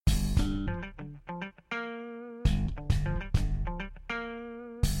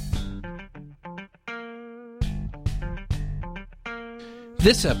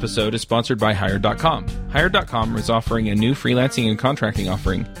This episode is sponsored by Hired.com. Hired.com is offering a new freelancing and contracting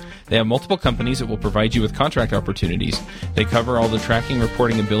offering. They have multiple companies that will provide you with contract opportunities. They cover all the tracking,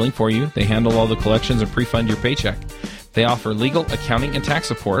 reporting, and billing for you. They handle all the collections and pre-fund your paycheck. They offer legal, accounting, and tax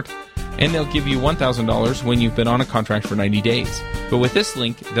support. And they'll give you $1,000 when you've been on a contract for 90 days. But with this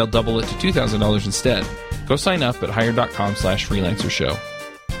link, they'll double it to $2,000 instead. Go sign up at hired.com/freelancer show.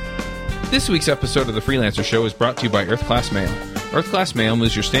 This week's episode of The Freelancer Show is brought to you by Earth Class Mail. Earth Class Mail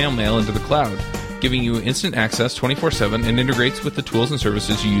moves your snail mail into the cloud, giving you instant access 24/7 and integrates with the tools and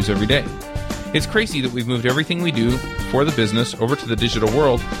services you use every day. It's crazy that we've moved everything we do for the business over to the digital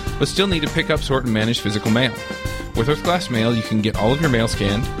world, but still need to pick up, sort, and manage physical mail. With Earth Class Mail, you can get all of your mail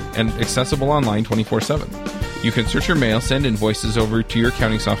scanned and accessible online 24/7. You can search your mail, send invoices over to your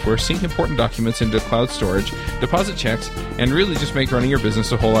accounting software, sync important documents into cloud storage, deposit checks, and really just make running your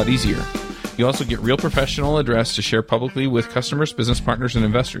business a whole lot easier. You also get real professional address to share publicly with customers, business partners, and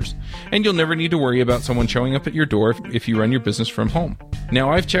investors. And you'll never need to worry about someone showing up at your door if you run your business from home.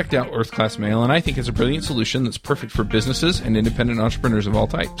 Now, I've checked out Earth Class Mail, and I think it's a brilliant solution that's perfect for businesses and independent entrepreneurs of all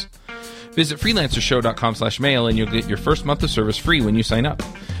types. Visit freelancershow.com/mail and you'll get your first month of service free when you sign up.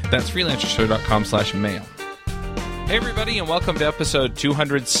 That's freelancershow.com/mail. Hey everybody, and welcome to episode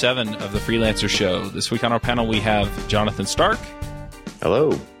 207 of The Freelancer Show. This week on our panel we have Jonathan Stark.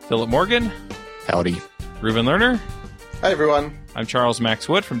 Hello. Philip Morgan. Howdy. Reuben Lerner. Hi everyone. I'm Charles Max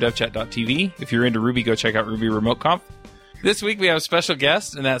Wood from devchat.tv. If you're into Ruby, go check out Ruby Remote Conf. This week we have a special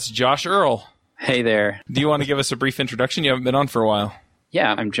guest, and that's Josh Earl. Hey there. Do you want to give us a brief introduction? You haven't been on for a while.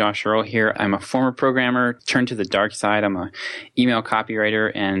 Yeah, I'm Josh Earl here. I'm a former programmer, turned to the dark side. I'm a email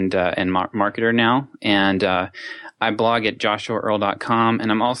copywriter and marketer now. And I blog at joshuaearl.com.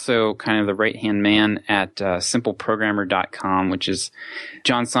 And I'm also kind of the right-hand man at simpleprogrammer.com, which is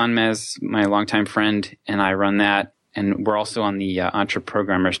John Sonmez, my longtime friend, and I run that. And we're also on the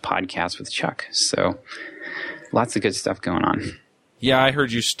Entreprogrammers podcast with Chuck. So lots of good stuff going on. Yeah, I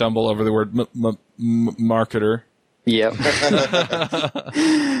heard you stumble over the word marketer. Yep.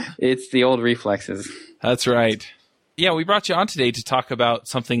 It's the old reflexes. That's right. Yeah, we brought you on today to talk about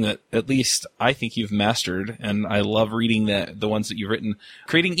something that at least I think you've mastered, and I love reading the ones that you've written,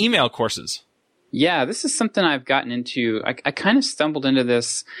 creating email courses. Yeah, this is something I've gotten into. I kind of stumbled into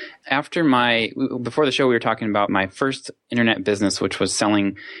this before the show we were talking about my first internet business, which was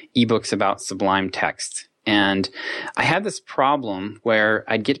selling ebooks about Sublime Text. And I had this problem where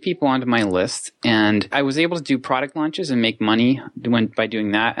I'd get people onto my list, and I was able to do product launches and make money by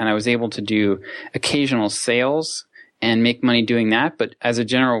doing that. And I was able to do occasional sales and make money doing that. But as a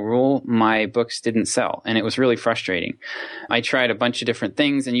general rule, my books didn't sell, and it was really frustrating. I tried a bunch of different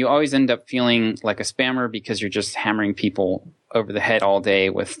things, and you always end up feeling like a spammer because you're just hammering people over the head all day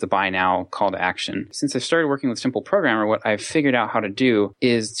with the buy now call to action. Since I started working with Simple Programmer, what I've figured out how to do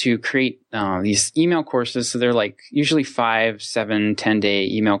is to create these email courses. So they're like usually 5, 7, 10-day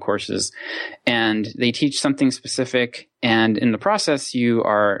email courses, and they teach something specific. And in the process, you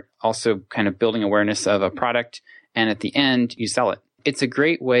are also kind of building awareness of a product. And at the end, you sell it. It's a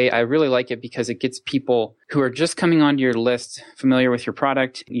great way. I really like it because it gets people who are just coming onto your list familiar with your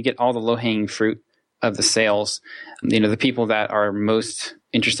product. You get all the low-hanging fruit of the sales. The people that are most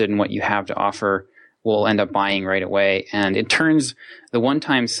interested in what you have to offer will end up buying right away. And it turns the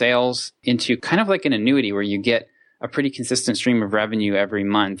one-time sales into kind of like an annuity where you get a pretty consistent stream of revenue every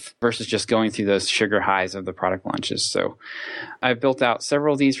month versus just going through those sugar highs of the product launches. So I've built out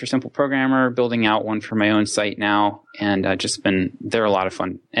several of these for Simple Programmer, building out one for my own site now, and they're a lot of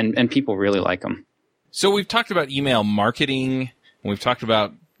fun, and people really like them. So we've talked about email marketing, and we've talked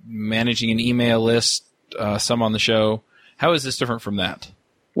about managing an email list, some on the show. How is this different from that?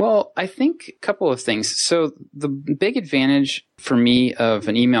 Well, I think a couple of things. So the big advantage for me of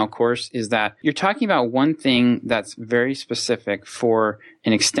an email course is that you're talking about one thing that's very specific for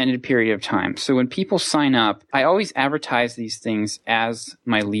an extended period of time. So when people sign up, I always advertise these things as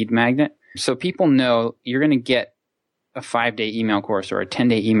my lead magnet. So people know you're going to get a 5-day email course or a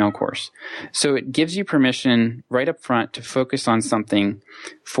 10-day email course. So it gives you permission right up front to focus on something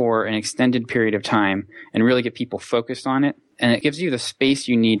for an extended period of time and really get people focused on it. And it gives you the space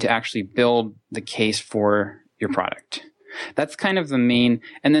you need to actually build the case for your product. That's kind of the main.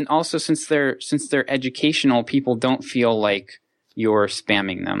 And then also, since they're educational, people don't feel like you're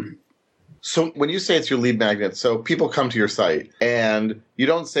spamming them. So when you say it's your lead magnet, so people come to your site and you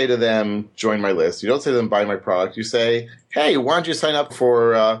don't say to them, join my list. You don't say to them, buy my product. You say, hey, why don't you sign up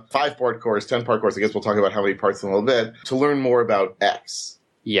for a 5-part course, 10-part course? I guess we'll talk about how many parts in a little bit to learn more about X.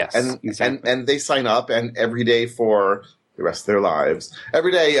 Yes, exactly. And they sign up, and every day for the rest of their lives,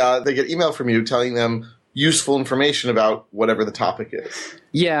 every day they get email from you telling them useful information about whatever the topic is.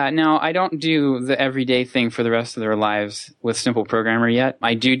 Yeah, now I don't do the everyday thing for the rest of their lives with Simple Programmer yet.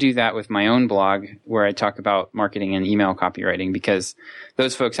 I do that with my own blog where I talk about marketing and email copywriting because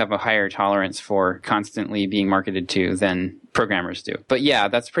those folks have a higher tolerance for constantly being marketed to than programmers do. But yeah,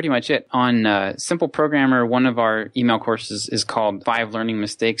 that's pretty much it. On Simple Programmer, one of our email courses is called 5 Learning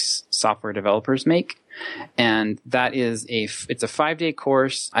Mistakes Software Developers Make. And that is it's a 5-day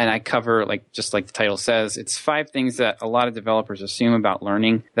course, and I cover, just like the title says, it's 5 things that a lot of developers assume about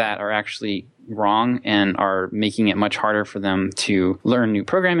learning that are actually wrong and are making it much harder for them to learn new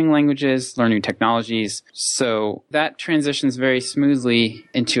programming languages, learn new technologies. So that transitions very smoothly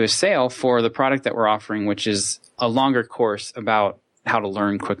into a sale for the product that we're offering, which is a longer course about how to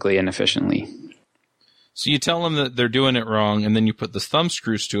learn quickly and efficiently. So you tell them that they're doing it wrong, and then you put the thumb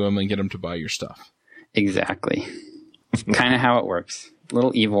screws to them and get them to buy your stuff. Exactly. Kind of how it works. A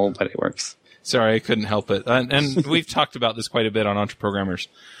little evil, but it works. Sorry, I couldn't help it. And we've talked about this quite a bit on Entreprogrammers.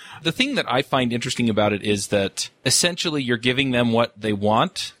 The thing that I find interesting about it is that essentially you're giving them what they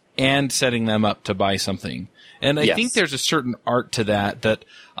want and setting them up to buy something. And I think there's a certain art to that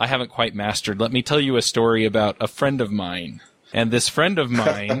I haven't quite mastered. Let me tell you a story about a friend of mine. And this friend of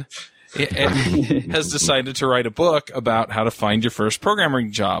mine has decided to write a book about how to find your first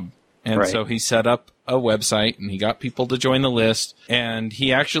programming job. And so he set up a website and he got people to join the list, and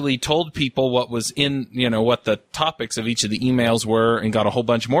he actually told people what was in, what the topics of each of the emails were, and got a whole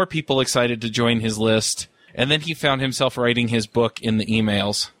bunch more people excited to join his list. And then he found himself writing his book in the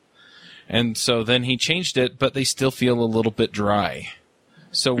emails. And so then he changed it, but they still feel a little bit dry.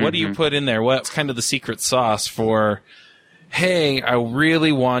 So what do you put in there? What's kind of the secret sauce for, hey, I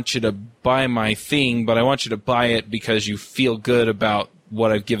really want you to buy my thing, but I want you to buy it because you feel good about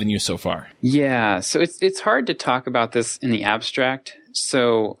what I've given you so far? Yeah, so it's hard to talk about this in the abstract.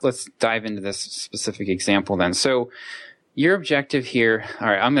 So let's dive into this specific example then. So your objective here, all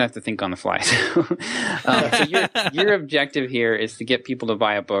right, I'm going to have to think on the fly. So your objective here is to get people to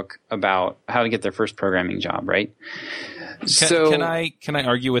buy a book about how to get their first programming job, right? Can I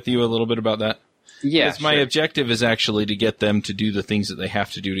argue with you a little bit about that? Yeah, because my objective is actually to get them to do the things that they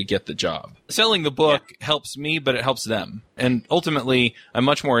have to do to get the job. Selling the book helps me, but it helps them. And ultimately, I'm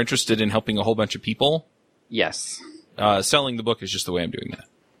much more interested in helping a whole bunch of people. Yes. Selling the book is just the way I'm doing that.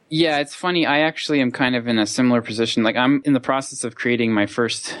 Yeah, it's funny. I actually am kind of in a similar position. I'm in the process of creating my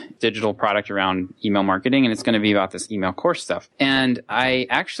first digital product around email marketing, and it's going to be about this email course stuff. And I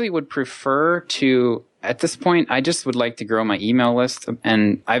actually would prefer to... At this point, I just would like to grow my email list,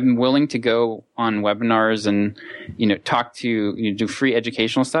 and I'm willing to go on webinars and, talk to, do free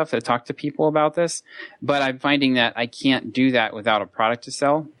educational stuff to talk to people about this. But I'm finding that I can't do that without a product to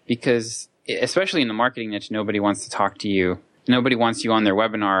sell because, especially in the marketing niche, nobody wants to talk to you. Nobody wants you on their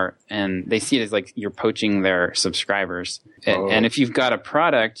webinar, and they see it as like you're poaching their subscribers. Oh. And if you've got a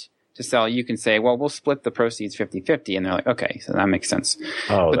product to sell, you can say, well, we'll split the proceeds 50-50. And they're like, okay, so that makes sense.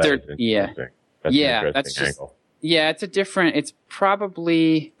 Oh, but that's an interesting angle. It's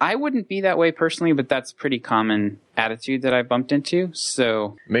probably, I wouldn't be that way personally, but that's a pretty common attitude that I bumped into.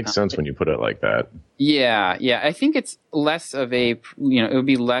 So makes sense when you put it like that. Yeah. I think it's less of it would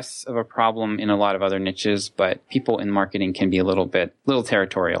be less of a problem in a lot of other niches, but people in marketing can be a little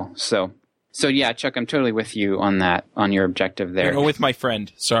territorial. So yeah, Chuck, I'm totally with you on that, on your objective there. With my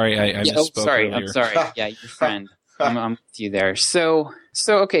friend. Sorry, I misspoke earlier. I'm sorry. Yeah, your friend. I'm with you there. So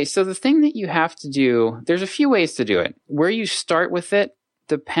the thing that you have to do, there's a few ways to do it. Where you start with it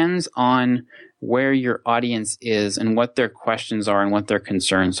depends on where your audience is and what their questions are and what their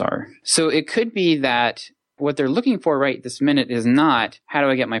concerns are. So it could be that what they're looking for right this minute is not, how do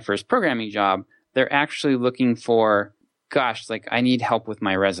I get my first programming job? They're actually looking for, I need help with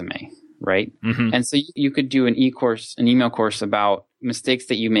my resume, right? Mm-hmm. And so you could do an email course about mistakes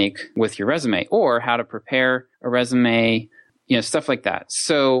that you make with your resume, or how to prepare a resume, stuff like that.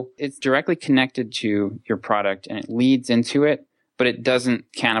 So it's directly connected to your product and it leads into it, but it doesn't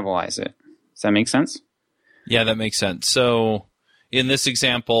cannibalize it. Does that make sense? Yeah, that makes sense. So in this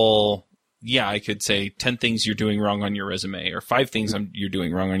example, I could say 10 things you're doing wrong on your resume, or 5 things you're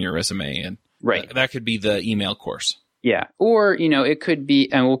doing wrong on your resume. And that could be the email course. Yeah. Or, it could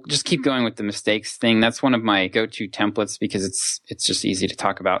be, and we'll just keep going with the mistakes thing. That's one of my go-to templates because it's just easy to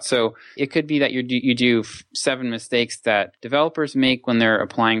talk about. So it could be that you do 7 mistakes that developers make when they're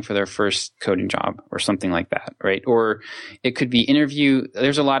applying for their first coding job or something like that, right? Or it could be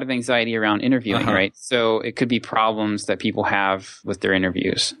there's a lot of anxiety around interviewing, right? So it could be problems that people have with their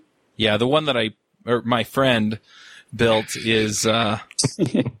interviews. Yeah. The one that my friend built is 10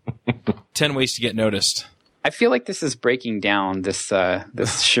 ways to get noticed. I feel like this is breaking down this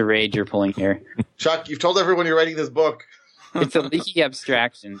charade you're pulling here. Chuck, you've told everyone you're writing this book. It's a leaky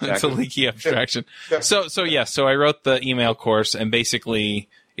abstraction, Chuck. It's a leaky abstraction. So I wrote the email course, and basically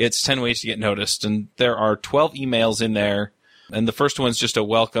it's 10 ways to get noticed. And there are 12 emails in there. And the first one's just a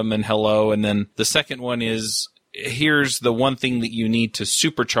welcome and hello. And then the second one is, here's the one thing that you need to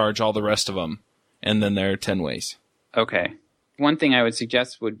supercharge all the rest of them. And then there are 10 ways. Okay. One thing I would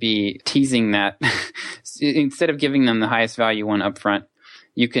suggest would be teasing that. Instead of giving them the highest value one up front,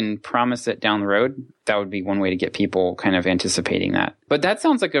 you can promise it down the road. That would be one way to get people kind of anticipating that. But that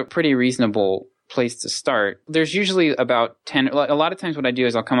sounds like a pretty reasonable place to start. There's usually about 10, a lot of times what I do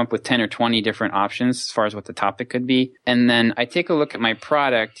is I'll come up with 10 or 20 different options as far as what the topic could be. And then I take a look at my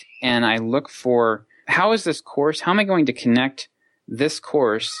product and I look for, how is this course, how am I going to connect this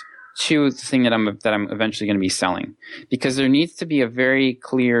course to the thing that I'm eventually going to be selling? Because there needs to be a very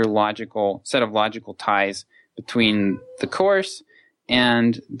clear set of logical ties between the course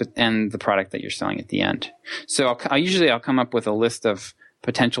and the product that you're selling at the end. So I'll come up with a list of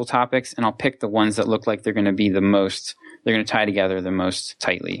potential topics, and I'll pick the ones that look like they're going to be they're going to tie together the most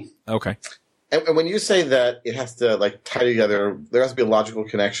tightly. Okay. And when you say that it has to tie together, there has to be a logical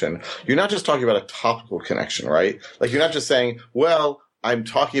connection. You're not just talking about a topical connection, right? Like you're not just saying, well, I'm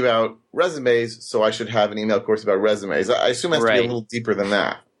talking about resumes, so I should have an email course about resumes. I assume it has to be a little deeper than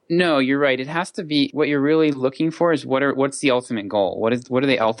that. No, you're right. It has to be, what you're really looking for is what's the ultimate goal? What do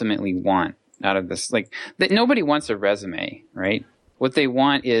they ultimately want out of this? Nobody wants a resume, right? What they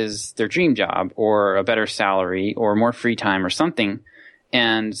want is their dream job or a better salary or more free time or something.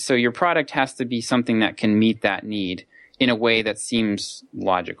 And so your product has to be something that can meet that need in a way that seems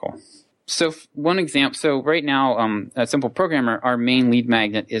logical. So one example, so right now, at Simple Programmer, our main lead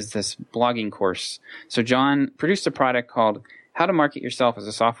magnet is this blogging course. So John produced a product called How to Market Yourself as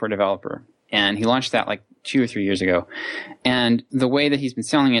a Software Developer. And he launched that 2 or 3 years ago. And the way that he's been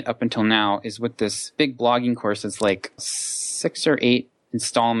selling it up until now is with this big blogging course that's 6 or 8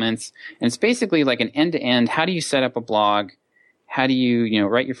 installments. And it's basically like an end-to-end, how do you set up a blog? How do you,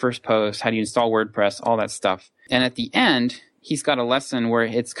 write your first post? How do you install WordPress? All that stuff. And at the end, he's got a lesson where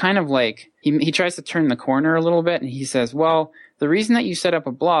it's kind of like he tries to turn the corner a little bit, and he says, well, the reason that you set up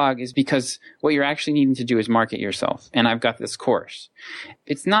a blog is because what you're actually needing to do is market yourself. And I've got this course.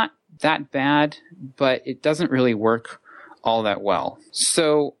 It's not that bad, but it doesn't really work all that well.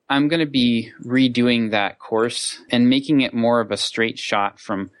 So I'm going to be redoing that course and making it more of a straight shot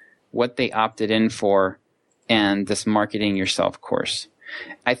from what they opted in for and this marketing yourself course.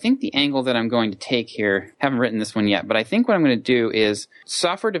 I think the angle that I'm going to take here, haven't written this one yet, but I think what I'm going to do is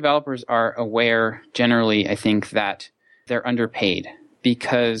software developers are aware generally, I think, that they're underpaid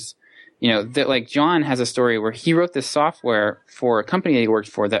because, like John has a story where he wrote this software for a company that he worked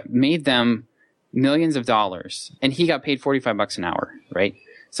for that made them millions of dollars and he got paid $45 an hour, right?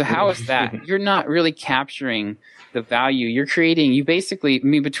 So how is that? You're not really capturing the value you're creating. You basically,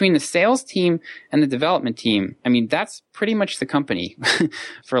 between the sales team and the development team, that's pretty much the company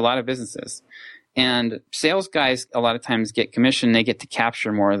for a lot of businesses. And sales guys a lot of times get commission. They get to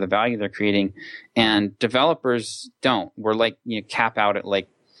capture more of the value they're creating. And developers don't. We're cap out at $80,000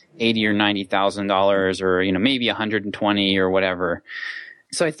 or $90,000 or, maybe 120 or whatever.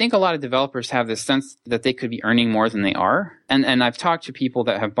 So I think a lot of developers have this sense that they could be earning more than they are. And I've talked to people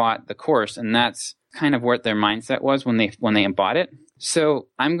that have bought the course, and that's kind of what their mindset was when they bought it. So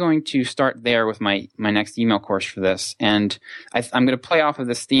I'm going to start there with my next email course for this. And I'm going to play off of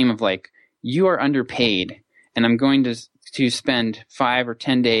this theme of you are underpaid. And I'm going to spend 5 or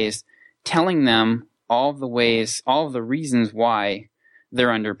 10 days telling them all of the reasons why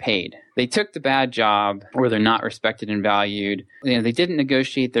they're underpaid. They took the bad job, or they're not respected and valued. They didn't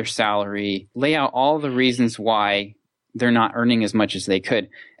negotiate their salary, lay out all the reasons why they're not earning as much as they could.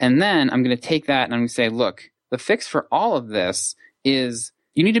 And then I'm going to take that and I'm going to say, look, the fix for all of this is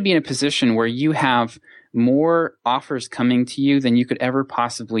you need to be in a position where you have more offers coming to you than you could ever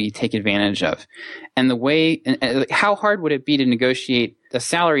possibly take advantage of. And how hard would it be to negotiate a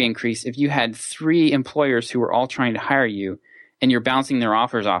salary increase if you had 3 employers who were all trying to hire you and you're bouncing their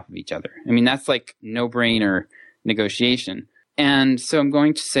offers off of each other? That's no-brainer negotiation. And so I'm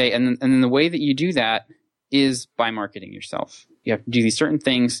going to say, and then the way that you do that is by marketing yourself. You have to do these certain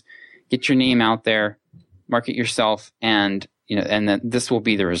things, get your name out there, market yourself, and then this will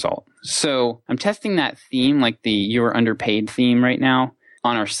be the result. So I'm testing that theme, like the you're underpaid theme right now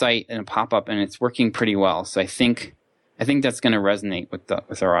on our site in a pop-up, and it's working pretty well. So I think that's going to resonate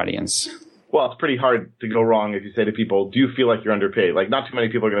with our audience. Well, it's pretty hard to go wrong if you say to people, do you feel like you're underpaid? Like, not too many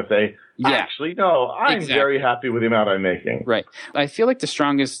people are going to say, actually, no, I'm very happy with the amount I'm making. Right. I feel like the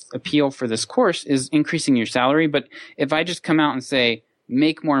strongest appeal for this course is increasing your salary. But if I just come out and say,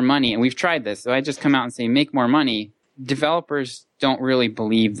 make more money, and we've tried this, so I just come out and say, make more money, developers don't really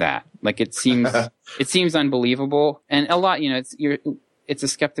believe that. Like, it seems unbelievable. And a lot, it's a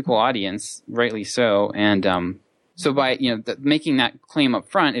skeptical audience, rightly so. And, so by making that claim up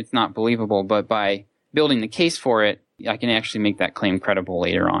front, it's not believable. But by building the case for it, I can actually make that claim credible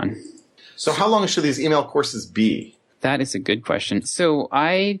later on. So how long should these email courses be? That is a good question. So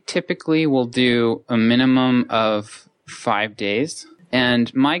I typically will do a minimum of 5 days.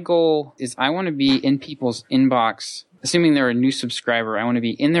 And my goal is I want to be in people's inbox, assuming they're a new subscriber, I want to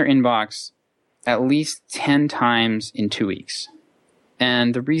be in their inbox at least 10 times in 2 weeks.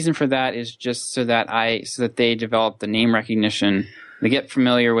 And the reason for that is just so that they develop the name recognition. They get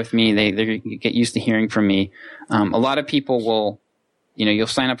familiar with me. They get used to hearing from me. A lot of people will, you'll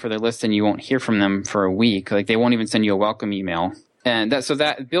sign up for their list and you won't hear from them for a week. Like, they won't even send you a welcome email. And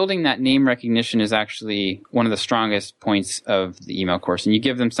that building that name recognition is actually one of the strongest points of the email course. And you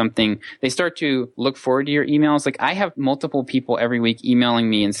give them something, they start to look forward to your emails. Like, I have multiple people every week emailing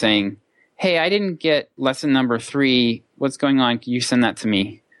me and saying, hey, I didn't get lesson number 3. What's going on? Can you send that to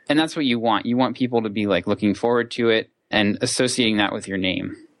me? And that's what you want. You want people to be like looking forward to it and associating that with your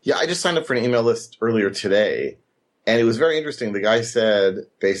name. Yeah, I just signed up for an email list earlier today, and it was very interesting. The guy said,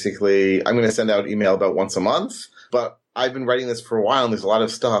 basically, I'm going to send out email about once a month, but I've been writing this for a while, and there's a lot of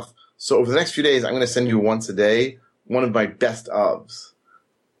stuff. So over the next few days, I'm going to send you once a day one of my best ofs.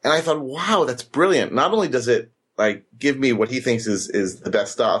 And I thought, wow, that's brilliant. Not only does it give me what he thinks is the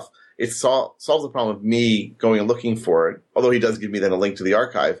best stuff, it solves the problem of me going and looking for it, although he does give me then a link to the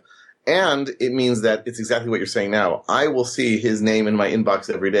archive. And it means that it's exactly what you're saying now. I will see his name in my inbox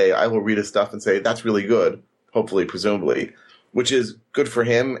every day. I will read his stuff and say, that's really good, hopefully, presumably, which is good for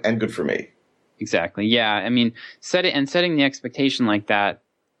him and good for me. Exactly. Yeah. I mean, setting the expectation like that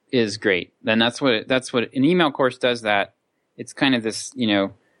is great. And that's what an email course does. That it's kind of this,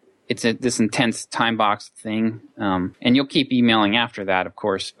 it's this intense time box thing. And you'll keep emailing after that, of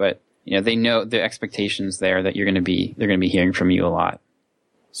course, but they know the expectations there that they're going to be hearing from you a lot.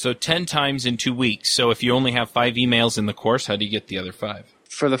 So 10 times in 2 weeks. So if you only have 5 emails in the course, how do you get the other 5?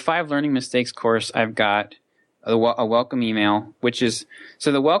 For the 5 learning mistakes course, I've got a welcome email,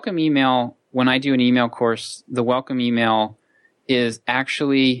 so the welcome email, when I do an email course, the welcome email is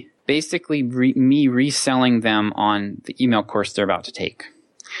actually basically me reselling them on the email course they're about to take.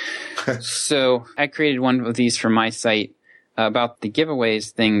 So I created one of these for my site about the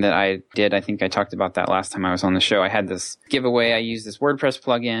giveaways thing that I did. I think I talked about that last time I was on the show. I had this giveaway. I used this WordPress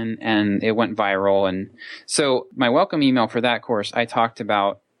plugin and it went viral. And so my welcome email for that course, I talked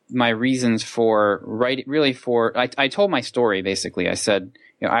about my reasons for I told my story basically. I said,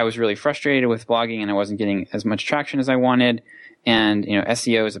 I was really frustrated with blogging and I wasn't getting as much traction as I wanted. And,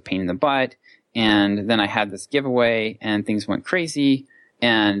 SEO is a pain in the butt. And then I had this giveaway and things went crazy.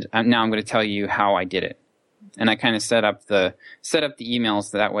 And now I'm going to tell you how I did it. And I kind of set up the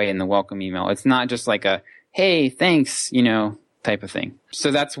emails that way in the welcome email. It's not just like a, hey, thanks, type of thing.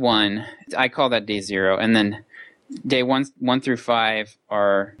 So that's one. I call that day 0. And then day 1 through 5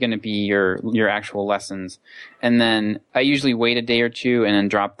 are going to be your actual lessons. And then I usually wait a day or two and then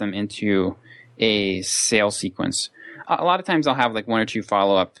drop them into a sales sequence. A lot of times I'll have 1 or 2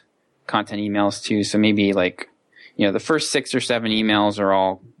 follow-up content emails too. So maybe the first 6 or 7 emails are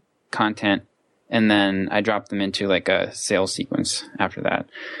all content. And then I drop them into a sales sequence after that.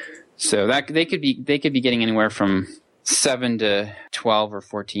 So that they could be getting anywhere from 7 to 12 or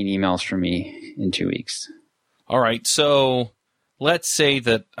 14 emails from me in 2 weeks. All right. So let's say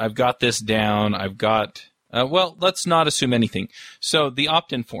that I've got this down. I've got, let's not assume anything. So the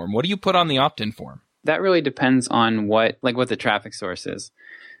opt-in form, what do you put on the opt-in form? That really depends on what the traffic source is.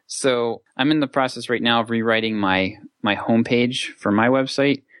 So I'm in the process right now of rewriting my homepage for my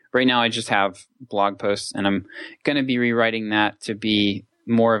website. Right now I just have blog posts and I'm going to be rewriting that to be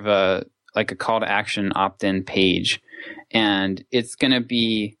more of a call to action opt-in page. And it's going to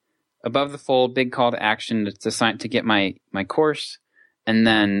be above the fold, big call to action to get my course. And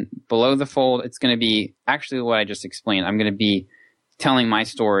then below the fold, it's going to be actually what I just explained. I'm going to be telling my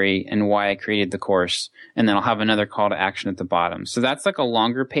story and why I created the course. And then I'll have another call to action at the bottom. So that's a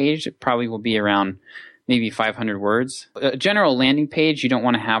longer page. It probably will be around maybe 500 words. A general landing page, you don't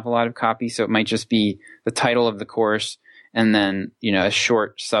want to have a lot of copy. So it might just be the title of the course and then, a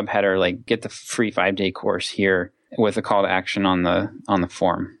short subheader, get the free 5-day course here with a call to action on the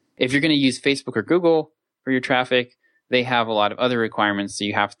form. If you're going to use Facebook or Google for your traffic, they have a lot of other requirements. So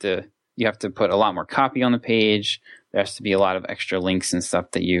you have to you have to put a lot more copy on the page. There has to be a lot of extra links and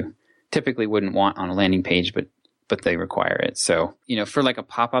stuff that you typically wouldn't want on a landing page, but they require it. So, for like a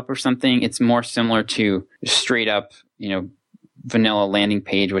pop-up or something, it's more similar to straight up, vanilla landing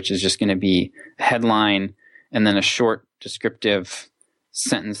page, which is just going to be a headline and then a short descriptive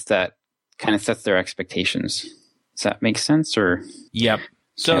sentence that kind of sets their expectations. Does that make sense? Or Yep.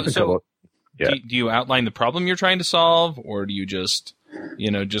 So Yeah. do you outline the problem you're trying to solve, or do you just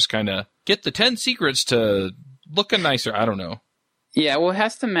kind of get the 10 secrets to looking nicer? I don't know. Yeah, well, it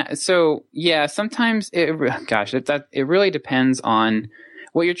has to so yeah, sometimes it really depends on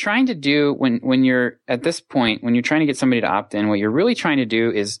what you're trying to do when you're at this point, when you're trying to get somebody to opt in. What you're really trying to do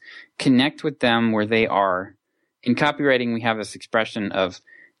is connect with them where they are. In copywriting, we have this expression of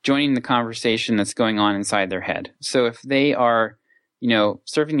joining the conversation that's going on inside their head. So if they are,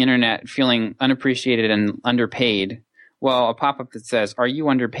 surfing the internet, feeling unappreciated and underpaid, well, a pop-up that says, "Are you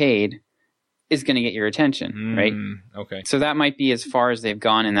underpaid?" is going to get your attention, right? Okay. So that might be as far as they've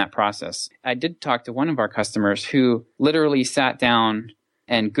gone in that process. I did talk to one of our customers who literally sat down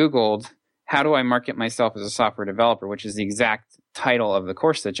and Googled, "How do I market myself as a software developer?" which is the exact title of the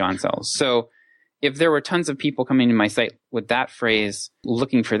course that John sells. So if there were tons of people coming to my site with that phrase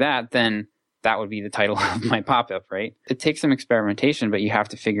looking for that, then that would be the title of my pop-up, right? It takes some experimentation, but you have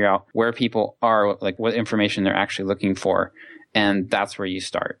to figure out where people are, like what information they're actually looking for. And that's where you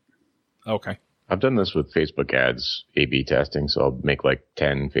start. Okay. I've done this with Facebook ads, A/B testing. So I'll make like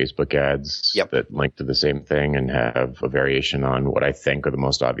 10 Facebook ads that link to the same thing and have a variation on what I think are the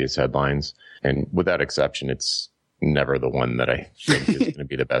most obvious headlines. And without exception, it's never the one that I think is going to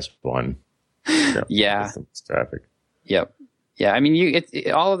be the best one. Yeah. Traffic. Yep. Yeah. I mean,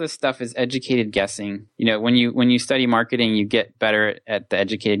 all of this stuff is educated guessing. When you study marketing, you get better at the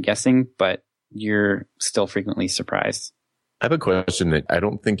educated guessing, but you're still frequently surprised. I have a question that I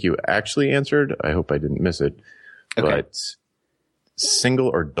don't think you actually answered. I hope I didn't miss it. Okay. But single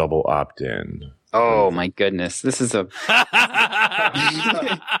or double opt-in? Oh my goodness. This is a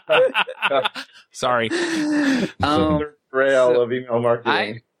Sorry. Rail of email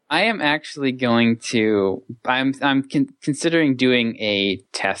marketing. I am actually going to. I'm considering doing a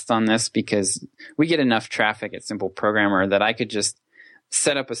test on this because we get enough traffic at Simple Programmer that I could just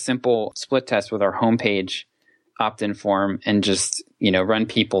set up a simple split test with our homepage opt-in form and just run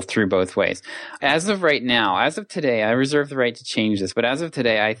people through both ways. As of right now, as of today, I reserve the right to change this, but as of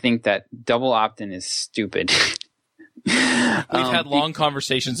today, I think that double opt-in is stupid. We've had long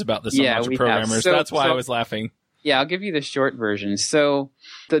conversations about this on Launch of Programmers. That's why I was laughing. Yeah, I'll give you the short version. So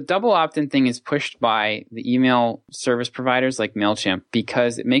the double opt-in thing is pushed by the email service providers like MailChimp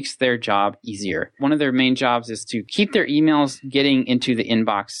because it makes their job easier. One of their main jobs is to keep their emails getting into the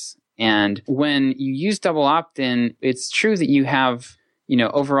inbox. And when you use double opt-in, it's true that you have,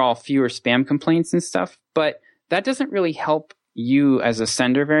 overall fewer spam complaints and stuff, but that doesn't really help you as a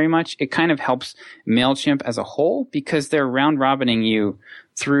sender very much. It kind of helps MailChimp as a whole because they're round-robining you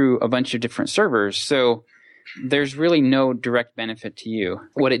through a bunch of different servers. So there's really no direct benefit to you.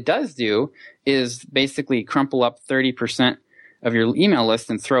 What it does do is basically crumple up 30% of your email list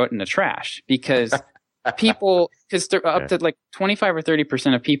and throw it in the trash because up to like 25 or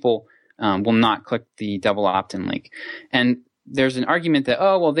 30% of people will not click the double opt-in link. And there's an argument that,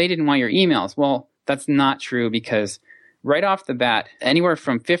 they didn't want your emails. Well, that's not true because right off the bat, anywhere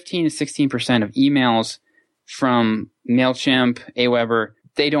from 15 to 16% of emails from MailChimp, Aweber,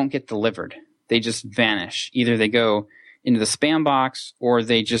 they don't get delivered. They just vanish. Either they go into the spam box or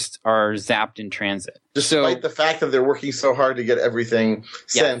they just are zapped in transit. Despite the fact that they're working so hard to get everything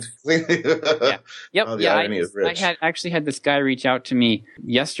sent. Yeah. Yep. The irony is rich. I actually had this guy reach out to me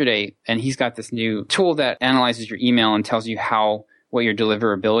yesterday, and he's got this new tool that analyzes your email and tells you what your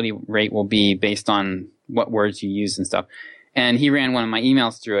deliverability rate will be based on what words you use and stuff. And he ran one of my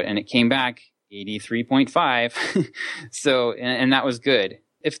emails through it, and it came back 83.5. So, and that was good.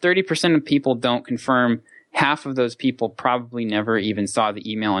 If 30% of people don't confirm, half of those people probably never even saw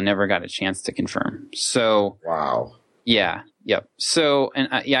the email and never got a chance to confirm. So, wow. Yeah. Yep. So, and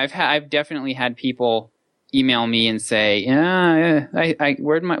I've definitely had people email me and say,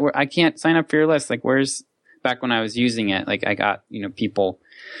 I can't sign up for your list. Like, back when I was using it, like I got, people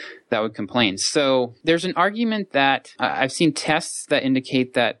that would complain. So there's an argument that I've seen tests that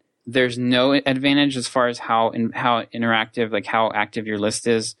indicate that there's no advantage as far as how interactive, like how active your list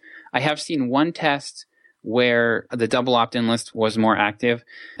is. I have seen one test where the double opt-in list was more active.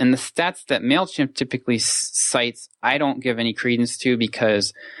 And the stats that MailChimp typically cites, I don't give any credence to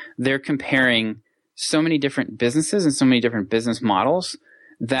because they're comparing so many different businesses and so many different business models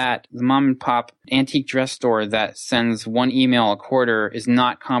that the mom and pop antique dress store that sends one email a quarter is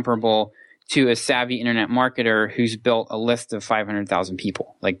not comparable to a savvy internet marketer who's built a list of 500,000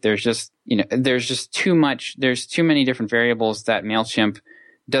 people. Like there's just too much, there's too many different variables that MailChimp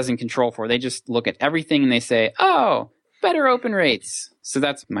doesn't control for. They just look at everything and they say, oh, better open rates. So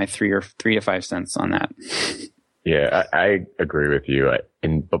that's my 3 to 5 cents on that. Yeah, I agree with you.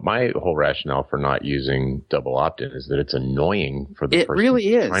 But my whole rationale for not using double opt-in is that it's annoying for the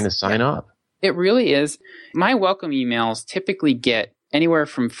person trying to sign up. It really is. My welcome emails typically get anywhere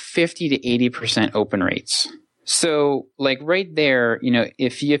from 50 to 80% open rates. So like right there,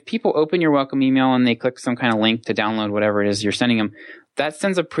 if people open your welcome email and they click some kind of link to download whatever it is you're sending them, that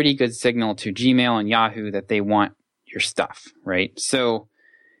sends a pretty good signal to Gmail and Yahoo that they want your stuff, right? So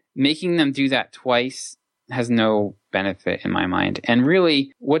making them do that twice has no benefit in my mind. And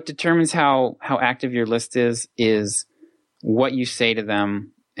really what determines how active your list is what you say to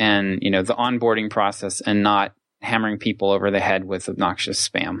them and, the onboarding process and not hammering people over the head with obnoxious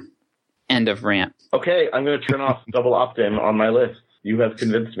spam. End of rant. Okay, I'm going to turn off double opt-in on my list. You have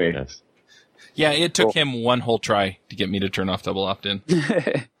convinced me. Yes. Yeah, it took him one whole try to get me to turn off double opt-in.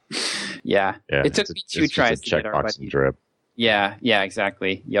 Yeah. It took me 2 tries to get our buddy. Drip. Yeah,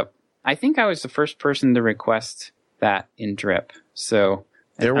 exactly. Yep. I think I was the first person to request that in Drip. So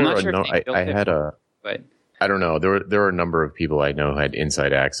there I'm were not sure if they built it, but I don't know. There were a number of people I know who had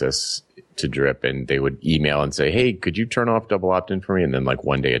inside access to Drip, and they would email and say, "Hey, could you turn off double opt-in for me?" And then like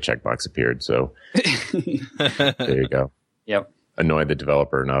one day a checkbox appeared. So there you go. Yep. Annoy the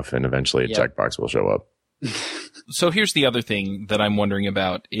developer enough, and eventually a checkbox will show up. So here's the other thing that I'm wondering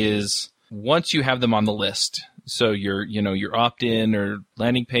about is once you have them on the list, so your opt-in or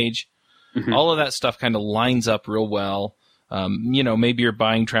landing page, all of that stuff kind of lines up real well. Maybe you're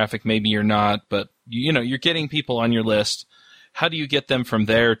buying traffic, maybe you're not, but you're getting people on your list. How do you get them from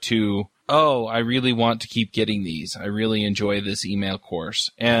there to, oh, I really want to keep getting these. I really enjoy this email course.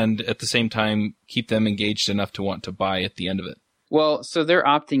 And at the same time, keep them engaged enough to want to buy at the end of it. Well, so they're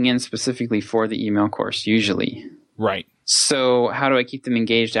opting in specifically for the email course usually. Right. So how do I keep them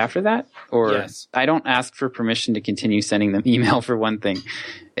engaged after that? Or yes. I don't ask for permission to continue sending them email for one thing.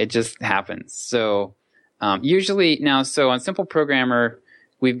 It just happens. So usually now, so on Simple Programmer,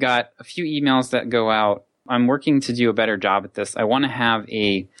 we've got a few emails that go out. I'm working to do a better job at this. I want to have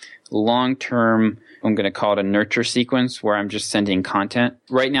a long-term, I'm going to call it a nurture sequence where I'm just sending content.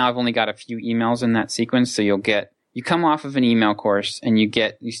 Right now, I've only got a few emails in that sequence. So you come off of an email course and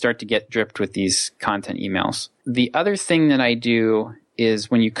you start to get dripped with these content emails. The other thing that I do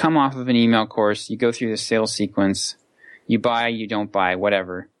is when you come off of an email course, you go through the sales sequence, you buy, you don't buy,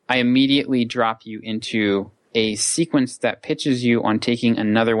 whatever. I immediately drop you into a sequence that pitches you on taking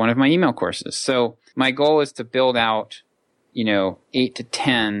another one of my email courses. So my goal is to build out, 8 to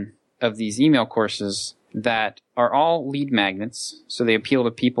 10 of these email courses that are all lead magnets. So they appeal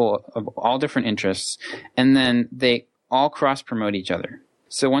to people of all different interests. And then they all cross-promote each other.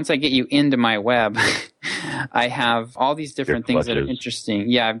 So once I get you into my web, I have all these different things that are interesting.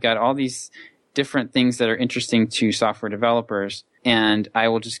 Yeah, I've got all these different things that are interesting to software developers. And I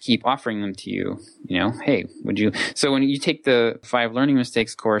will just keep offering them to you. Hey, would you? So when you take the 5 learning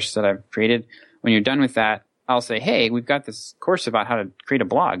mistakes course that I've created, when you're done with that, I'll say, hey, we've got this course about how to create a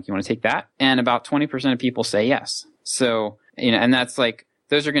blog. You want to take that? And about 20% of people say yes. So, and that's like,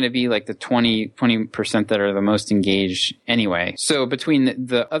 those are going to be like the 20% that are the most engaged anyway. So between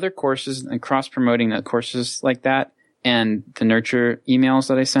the other courses and cross-promoting the courses like that and the nurture emails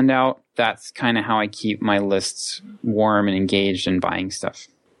that I send out, that's kind of how I keep my lists warm and engaged in buying stuff.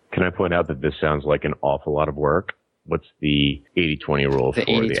 Can I point out that this sounds like an awful lot of work? What's the 80-20 rule for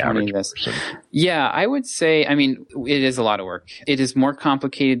the average person? Yeah, I would say, it is a lot of work. It is more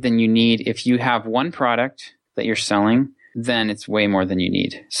complicated than you need. If you have one product that you're selling, then it's way more than you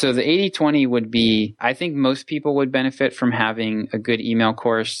need. So the 80-20 would be, I think most people would benefit from having a good email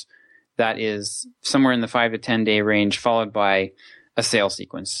course that is somewhere in the 5 to 10 day range, followed by a sales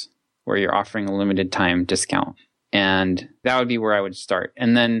sequence where you're offering a limited time discount. And that would be where I would start.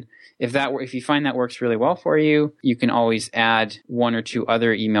 And then if you find that works really well for you, you can always add 1 or 2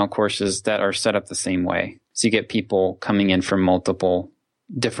 other email courses that are set up the same way. So you get people coming in from multiple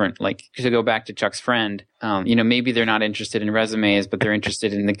different, like to go back to Chuck's friend, maybe they're not interested in resumes, but they're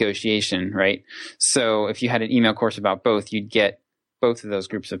interested in negotiation, right? So if you had an email course about both, you'd get both of those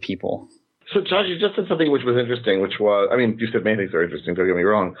groups of people. So, Josh, you just said something which was interesting, which was, you said many things are interesting, don't get me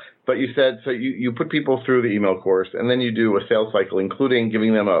wrong, but you said, so you put people through the email course, and then you do a sales cycle, including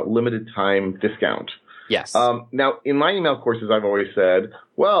giving them a limited time discount. Yes. Now, in my email courses, I've always said,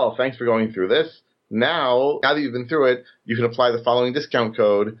 well, thanks for going through this. now that you've been through it, you can apply the following discount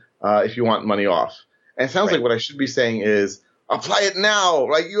code if you want money off. And it sounds like what I should be saying is, apply it now.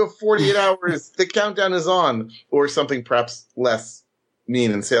 Like, you have 48 hours. The countdown is on. Or something perhaps less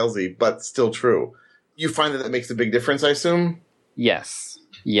mean and salesy, but still true. You find that makes a big difference, I assume? Yes.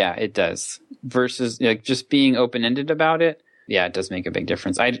 Yeah, it does. Versus just being open-ended about it. Yeah, it does make a big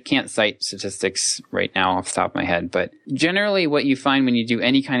difference. I can't cite statistics right now off the top of my head, but generally what you find when you do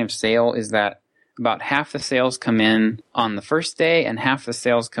any kind of sale is that about half the sales come in on the first day, and half the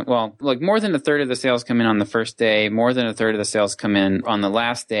sales more than a third of the sales come in on the first day, more than a third of the sales come in on the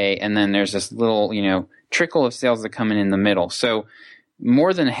last day, and then there's this little, trickle of sales that come in the middle. So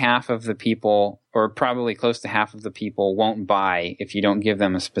more than half of the people, or probably close to half of the people, won't buy if you don't give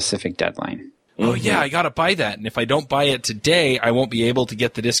them a specific deadline. Oh, yeah, I got to buy that. And if I don't buy it today, I won't be able to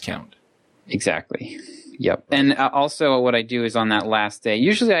get the discount. Exactly. Yep. And also what I do is on that last day,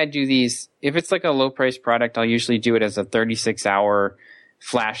 usually I do these, if it's like a low price product, I'll usually do it as a 36-hour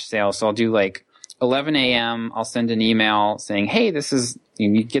flash sale. So I'll do like 11 a.m. I'll send an email saying, hey,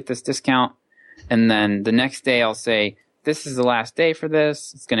 you get this discount. And then the next day I'll say, this is the last day for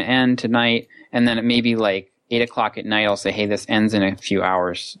this. It's going to end tonight. And then it may be like 8 o'clock at night. I'll say, hey, this ends in a few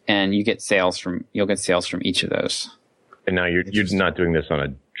hours. And you'll get sales from each of those. And now you're not doing this on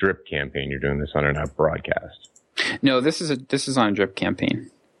a drip campaign. You're doing this on an app broadcast. No, this is on a drip campaign.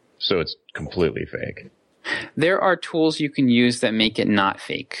 So it's completely fake. There are tools you can use that make it not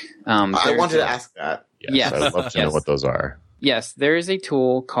fake. I wanted to ask that. Yes. I'd love to know what those are. Yes, there is a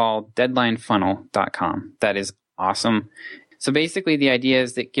tool called deadlinefunnel.com that is awesome. So basically the idea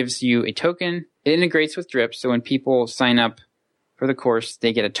is that it gives you a token. It integrates with Drip. So when people sign up for the course,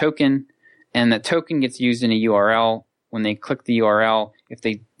 they get a token, and that token gets used in a URL. When they click the URL, if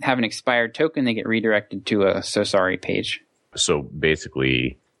they have an expired token, they get redirected to a So Sorry page. So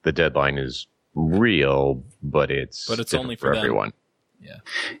basically the deadline is real, but it's only for everyone. Yeah.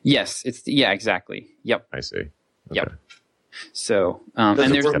 Yes, exactly. Yep. I see. Okay. Yep. So,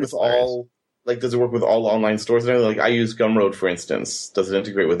 does it work with all? Like, does it work with all online stores? Like, I use Gumroad, for instance. Does it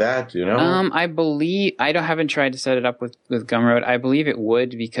integrate with that? Do you know? I believe haven't tried to set it up with Gumroad. I believe it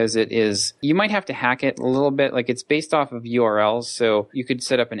would, because it is. You might have to hack it a little bit. Like, it's based off of URLs, so you could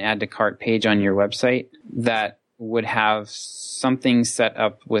set up an add to cart page on your website that would have something set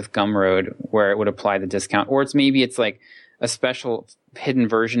up with Gumroad where it would apply the discount, or it's like a special hidden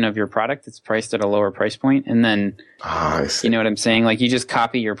version of your product that's priced at a lower price point. And then, you know what I'm saying? Like, you just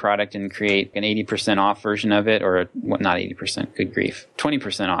copy your product and create an 80% off version of it, or not 80%, good grief,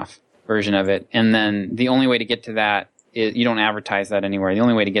 20% off version of it. And then the only way to get to that is, you don't advertise that anywhere. The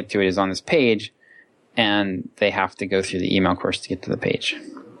only way to get to it is on this page, and they have to go through the email course to get to the page.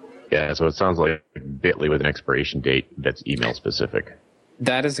 Yeah, so it sounds like Bitly with an expiration date that's email specific.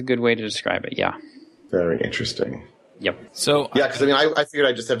 That is a good way to describe it, yeah. Very interesting. Yep. So yeah, because I figured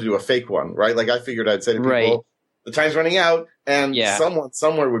I'd just have to do a fake one, right? Like, I figured I'd say to people, the time's running out, and someone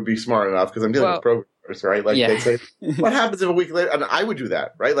somewhere would be smart enough, because I'm dealing with programmers, right? Like, they'd say, what happens if a week later? And I would do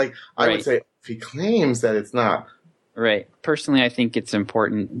that, right? Like, I would say, if he claims that it's not. Right. Personally, I think it's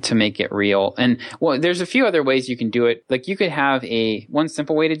important to make it real. And there's a few other ways you can do it. Like, you could have one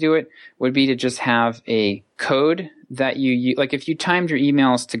simple way to do it would be to just have a code that you like, if you timed your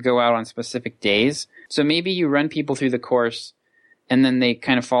emails to go out on specific days. So maybe you run people through the course, and then they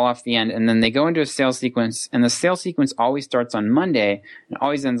kind of fall off the end, and then they go into a sales sequence, and the sales sequence always starts on Monday and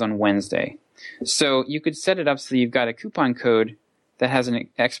always ends on Wednesday. So you could set it up so you've got a coupon code that has an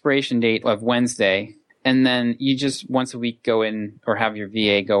expiration date of Wednesday, and then you just once a week go in, or have your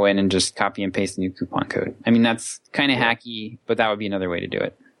VA go in and just copy and paste the new coupon code. I mean, that's kind of hacky, but that would be another way to do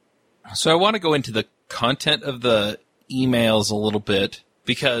it. So I want to go into the content of the emails a little bit,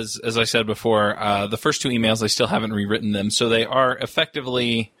 because, as I said before, the first two emails, I still haven't rewritten them. So they are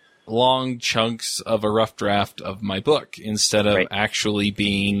effectively long chunks of a rough draft of my book, instead of actually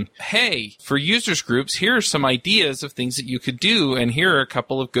being, hey, for users groups, here are some ideas of things that you could do, and here are a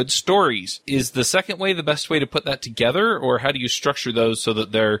couple of good stories. Is the second way the best way to put that together, or how do you structure those so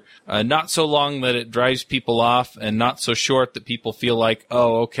that they're not so long that it drives people off, and not so short that people feel like,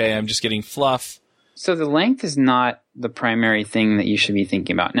 oh, okay, I'm just getting fluff? So the length is not the primary thing that you should be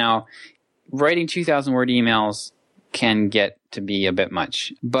thinking about. Now, writing 2,000-word emails can get to be a bit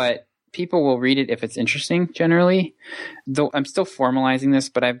much, but people will read it if it's interesting, generally. Though I'm still formalizing this,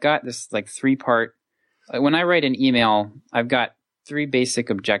 but I've got this like 3-part. When I write an email, I've got 3 basic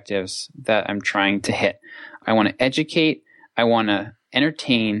objectives that I'm trying to hit. I want to educate, I want to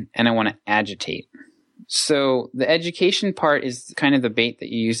entertain, and I want to agitate. So the education part is kind of the bait that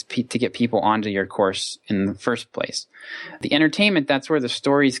you use to get people onto your course in the first place. The entertainment, that's where the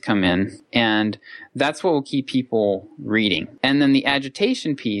stories come in, and that's what will keep people reading. And then the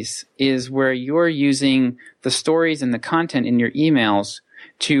agitation piece is where you're using the stories and the content in your emails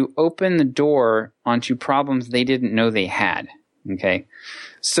to open the door onto problems they didn't know they had. Okay?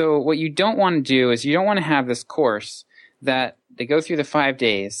 So what you don't want to do is you don't want to have this course that they go through the 5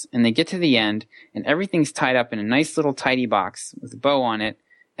 days and they get to the end and everything's tied up in a nice little tidy box with a bow on it,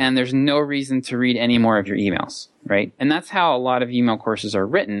 and there's no reason to read any more of your emails, right? And that's how a lot of email courses are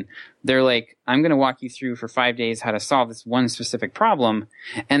written. They're like, I'm going to walk you through for 5 days how to solve this one specific problem,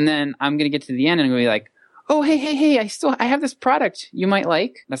 and then I'm going to get to the end and I'm going to be like, oh, hey, I have this product you might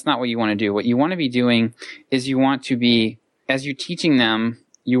like. That's not what you want to do. What you want to be doing is you want to be, as you're teaching them,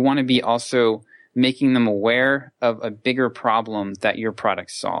 you want to be also making them aware of a bigger problem that your product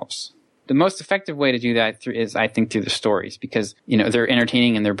solves. The most effective way to do that is, I think, through the stories, because they're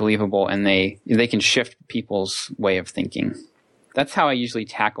entertaining and they're believable, and they can shift people's way of thinking. That's how I usually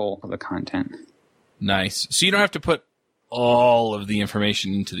tackle the content. Nice. So you don't have to put all of the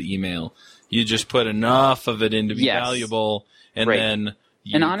information into the email. You just put enough of it in to be valuable, and then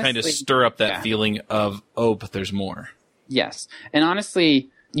you kind of stir up that feeling of, oh, but there's more. Yes. And honestly,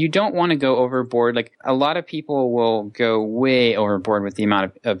 you don't want to go overboard. Like, a lot of people will go way overboard with the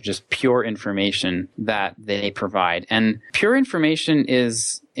amount of just pure information that they provide. And pure information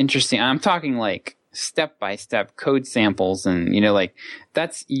is interesting. I'm talking like step-by-step code samples, and,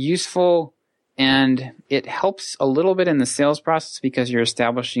 that's useful, and it helps a little bit in the sales process because you're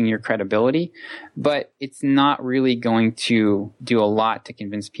establishing your credibility, but it's not really going to do a lot to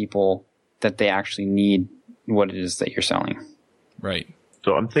convince people that they actually need what it is that you're selling. Right.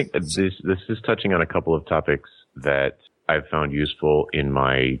 So I'm thinking this is touching on a couple of topics that I've found useful in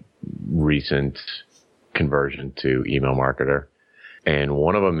my recent conversion to email marketer. And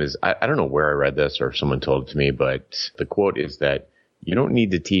one of them is, I don't know where I read this or if someone told it to me, but the quote is that you don't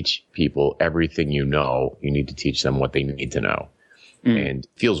need to teach people everything you know. You need to teach them what they need to know. And it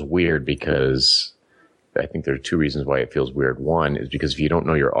feels weird because I think there are two reasons why it feels weird. One is because if you don't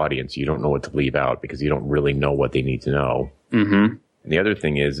know your audience, you don't know what to leave out because you don't really know what they need to know. Mm-hmm. And the other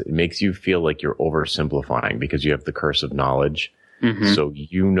thing is it makes you feel like you're oversimplifying because you have the curse of knowledge. Mm-hmm. So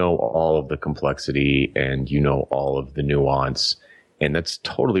you know all of the complexity and you know all of the nuance. And that's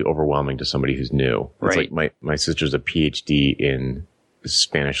totally overwhelming to somebody who's new. It's like my sister's a PhD in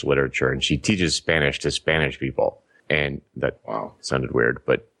Spanish literature, and she teaches Spanish to Spanish people. And that sounded weird,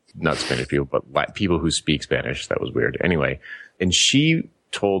 but not Spanish people, but people who speak Spanish. That was weird. Anyway, and she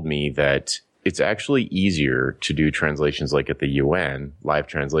told me that it's actually easier to do translations like at the UN, live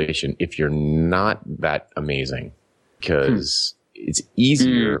translation, if you're not that amazing. Because it's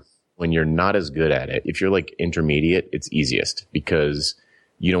easier when you're not as good at it. If you're like intermediate, it's easiest because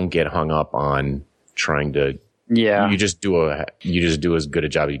you don't get hung up on trying to. Yeah. You just do as good a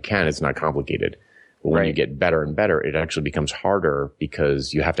job as you can. It's not complicated. But when you get better and better, it actually becomes harder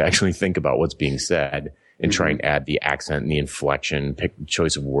because you have to actually think about what's being said and try and add the accent and the inflection.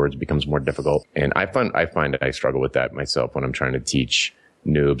 Choice of words becomes more difficult. And I find I struggle with that myself when I'm trying to teach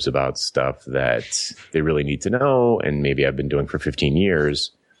noobs about stuff that they really need to know and maybe I've been doing for 15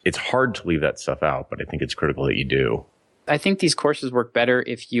 years. It's hard to leave that stuff out, but I think it's critical that you do. I think these courses work better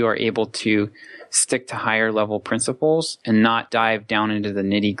if you are able to stick to higher level principles and not dive down into the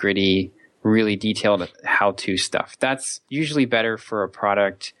nitty gritty, really detailed how-to stuff. That's usually better for a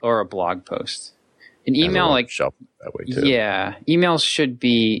product or a blog post. An email, like, that way too. Yeah, emails should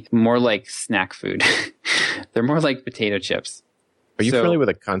be more like snack food. They're more like potato chips. Are you familiar with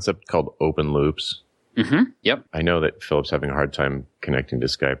a concept called open loops? Mm-hmm. Yep. I know that Philip's having a hard time connecting to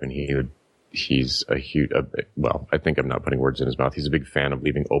Skype, and he's a huge, I think I'm not putting words in his mouth. He's a big fan of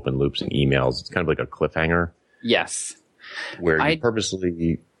leaving open loops in emails. It's kind of like a cliffhanger. Yes. Where you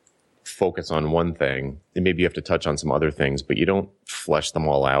purposely focus on one thing, and maybe you have to touch on some other things, but you don't flesh them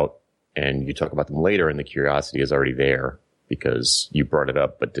all out, and you talk about them later, and the curiosity is already there because you brought it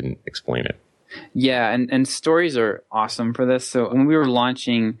up but didn't explain it. Yeah, and stories are awesome for this. So when we were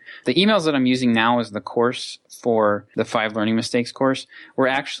launching, the emails that I'm using now as the course for the 5 Learning Mistakes course were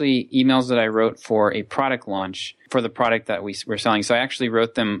actually emails that I wrote for a product launch for the product that we were selling. So I actually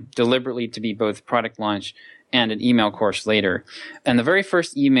wrote them deliberately to be both product launch and an email course later. And the very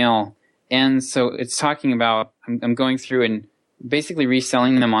first email, and so it's talking about, I'm going through and basically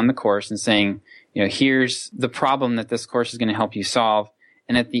reselling them on the course and saying, here's the problem that this course is going to help you solve.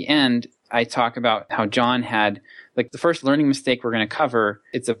 And at the end, I talk about how John had, like, the first learning mistake we're going to cover.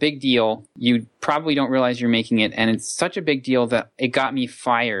 It's a big deal. You probably don't realize you're making it. And it's such a big deal that it got me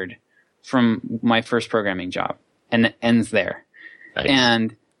fired from my first programming job. And it ends there. Nice.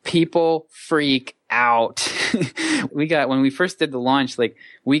 And people freak out. When we first did the launch, like,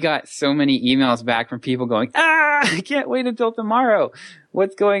 we got so many emails back from people going, I can't wait until tomorrow.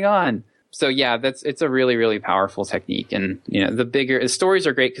 What's going on? So yeah, it's a really, really powerful technique. And, the stories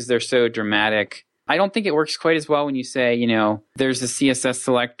are great because they're so dramatic. I don't think it works quite as well when you say, there's a CSS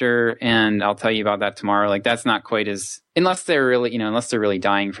selector and I'll tell you about that tomorrow. Like, that's not quite as, unless they're really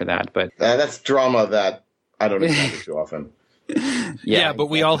dying for that. But that's drama that I don't encounter too often. Yeah, but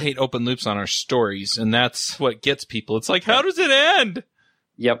we all hate open loops on our stories, and that's what gets people. It's like, how does it end?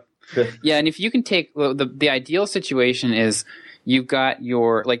 Yep. Yeah, and if you can take the ideal situation is you've got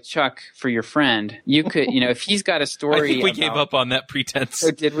your, like Chuck for your friend, you could, if he's got a story. I think we gave up on that pretense.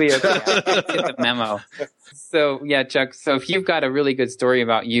 Oh, did we? Okay, I didn't get the memo. So yeah, Chuck. So if you've got a really good story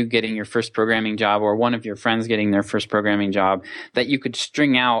about you getting your first programming job, or one of your friends getting their first programming job, that you could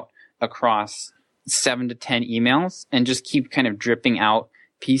string out across 7 to 10 emails and just keep kind of dripping out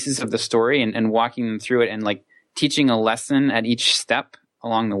pieces of the story and walking them through it and like teaching a lesson at each step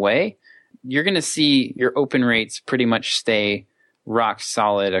along the way, you're going to see your open rates pretty much stay rock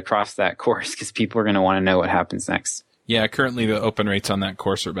solid across that course because people are going to want to know what happens next. Yeah, currently the open rates on that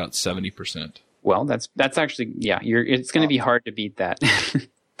course are about 70%. Well, that's actually, it's going to be hard to beat that.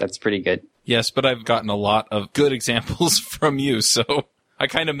 That's pretty good. Yes, but I've gotten a lot of good examples from you, so I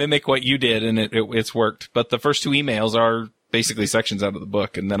kind of mimic what you did, and it's worked. But the first 2 emails are basically sections out of the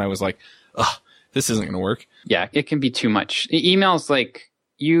book, and then I was like, this isn't going to work. Yeah, it can be too much. Emails, like,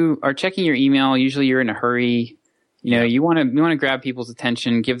 you are checking your email. Usually you're in a hurry. You want to grab people's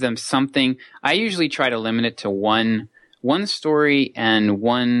attention, give them something. I usually try to limit it to one story and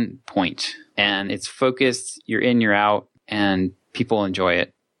one point. And it's focused, you're in, you're out, and people enjoy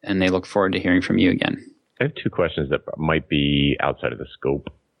it, and they look forward to hearing from you again. I have 2 questions that might be outside of the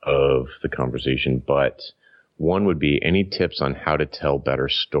scope of the conversation, but one would be any tips on how to tell better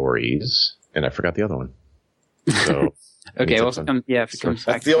stories? And I forgot the other one. So okay, well, if it comes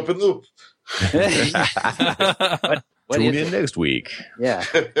back. That's the open loop. What Tune in next week. Yeah.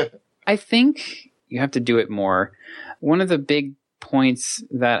 I think you have to do it more. One of the big points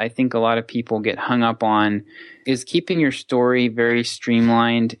that I think a lot of people get hung up on is keeping your story very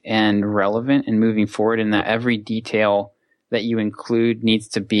streamlined and relevant and moving forward, and that every detail that you include needs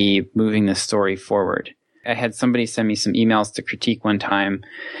to be moving the story forward. I had somebody send me some emails to critique one time,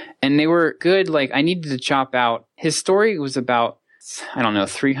 and they were good. Like, I needed to chop out, his story was about,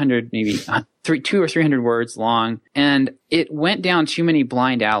 300, maybe 200 or 300 words long, and it went down too many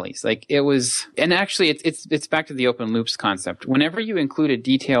blind alleys. Like, it was, and actually it's back to the open loops concept. Whenever you include a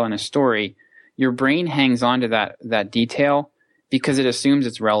detail in a story, your brain hangs on to that detail because it assumes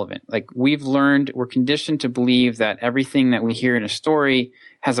it's relevant. Like, we're conditioned to believe that everything that we hear in a story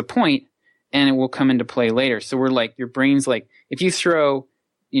has a point and it will come into play later. So we're like, your brain's like, if you throw,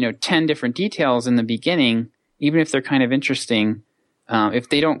 10 different details in the beginning, even if they're kind of interesting, if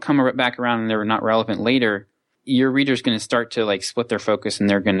they don't come back around and they're not relevant later, your reader's going to start to like split their focus, and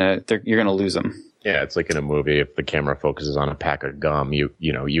you're going to lose them. Yeah, it's like in a movie, if the camera focuses on a pack of gum, you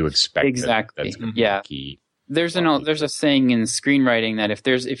expect exactly. that's going to be the key. There's a saying in screenwriting that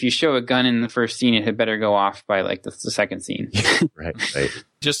if you show a gun in the first scene, it had better go off by like the second scene. Right.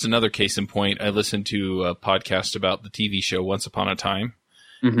 Just another case in point, I listened to a podcast about the TV show Once Upon a Time.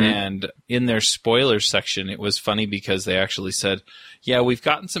 Mm-hmm. And in their spoilers section, it was funny because they actually said, yeah, we've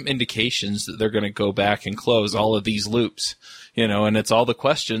gotten some indications that they're going to go back and close all of these loops, and it's all the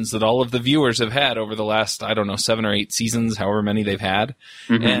questions that all of the viewers have had over the last, 7 or 8 seasons, however many they've had.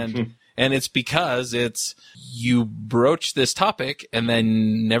 Mm-hmm. And it's because you broach this topic and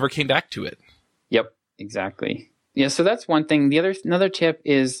then never came back to it. Yep, exactly. Yeah, so that's one thing. Another tip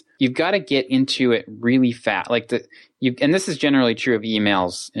is you've got to get into it really fast. And this is generally true of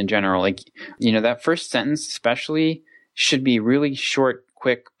emails in general. Like, that first sentence especially should be really short,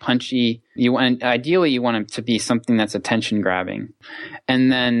 quick, punchy. Ideally you want it to be something that's attention grabbing. And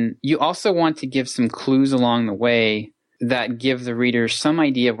then you also want to give some clues along the way that give the reader some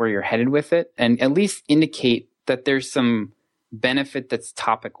idea of where you're headed with it, and at least indicate that there's some benefit that's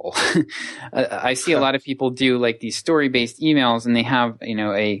topical. I see a lot of people do like these story-based emails, and they have,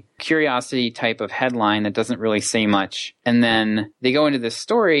 a curiosity type of headline that doesn't really say much. And then they go into this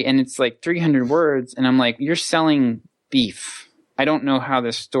story and it's like 300 words. And I'm like, you're selling beef. I don't know how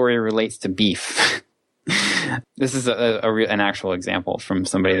this story relates to beef. This is an actual example from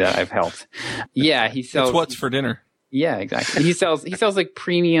somebody that I've helped. Yeah, he sells. It's what's for dinner. Yeah, exactly. He sells like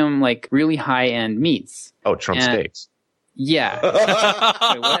premium, like really high-end meats. Oh, Trump steaks. Yeah.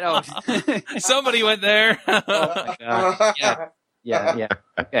 Wait, what else? Somebody went there. Oh my God. Yeah.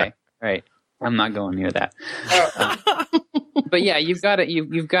 Okay. Right. I'm not going near that. But yeah, you've got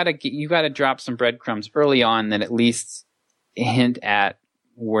to drop some breadcrumbs early on that at least hint at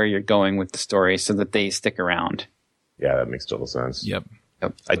where you're going with the story so that they stick around. Yeah, that makes total sense. Yep.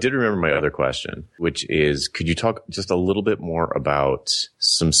 I did remember my other question, which is, could you talk just a little bit more about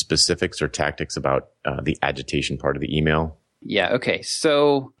some specifics or tactics about the agitation part of the email? Yeah, okay.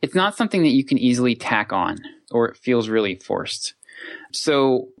 So it's not something that you can easily tack on, or it feels really forced.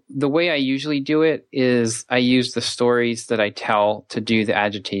 So the way I usually do it is I use the stories that I tell to do the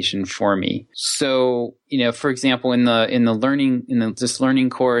agitation for me. So, for example, in this learning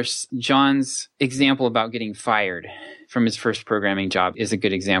course, John's example about getting fired from his first programming job is a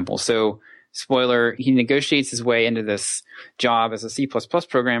good example. So, spoiler, he negotiates his way into this job as a C++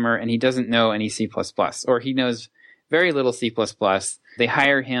 programmer, and he doesn't know any C++, or he knows very little C++. They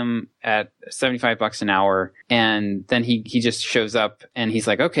hire him at $75 an hour, and then he just shows up and he's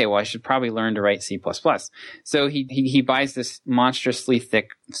like, okay, well, I should probably learn to write C++. So he buys this monstrously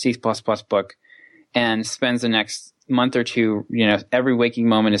thick C++ book and spends the next month or two, every waking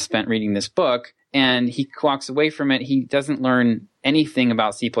moment is spent reading this book, and he walks away from it. He doesn't learn anything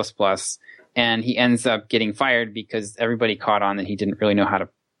about C++, and he ends up getting fired because everybody caught on that he didn't really know how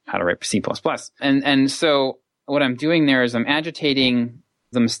to write C++. And so what I'm doing there is I'm agitating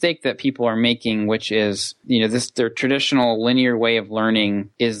the mistake that people are making, which is, their traditional linear way of learning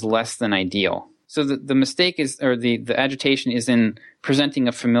is less than ideal. So the mistake is, or the agitation is in presenting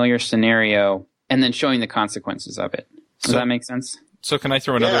a familiar scenario and then showing the consequences of it. Does that make sense? So can I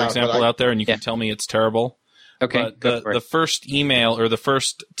throw another example out there and you can tell me it's terrible? Okay. But the first email or the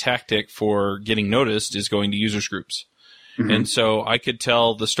first tactic for getting noticed is going to users groups. Mm-hmm. And so I could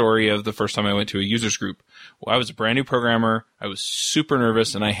tell the story of the first time I went to a users group. Well, I was a brand new programmer. I was super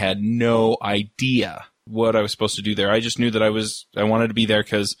nervous and I had no idea what I was supposed to do there. I just knew that I wanted to be there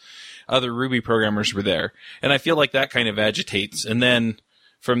because other Ruby programmers were there. And I feel like that kind of agitates. And then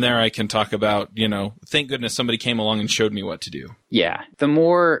from there, I can talk about, thank goodness somebody came along and showed me what to do. Yeah. The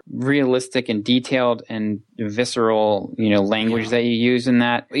more realistic and detailed and visceral, language that you use in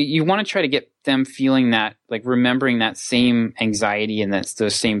that, you want to try to get them feeling that, like remembering that same anxiety and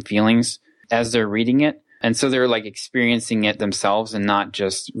those same feelings as they're reading it. And so they're like experiencing it themselves and not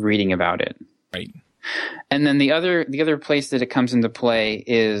just reading about it. Right. And then the other place that it comes into play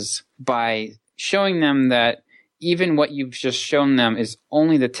is by showing them that even what you've just shown them is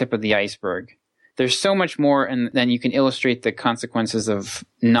only the tip of the iceberg. There's so much more, and then you can illustrate the consequences of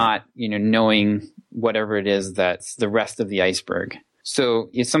not, knowing whatever it is that's the rest of the iceberg. So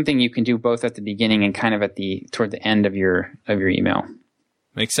it's something you can do both at the beginning and kind of toward the end of your email.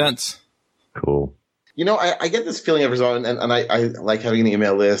 Makes sense. Cool. I get this feeling every so often, and I like having an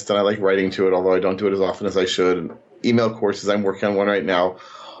email list, and I like writing to it, although I don't do it as often as I should. And email courses, I'm working on one right now.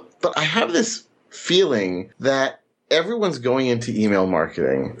 But I have this feeling that everyone's going into email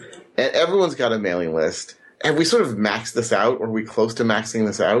marketing, and everyone's got a mailing list. Have we sort of maxed this out, or are we close to maxing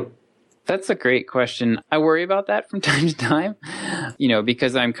this out? That's a great question. I worry about that from time to time,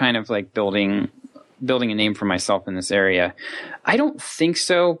 because I'm kind of like building a name for myself in this area. I don't think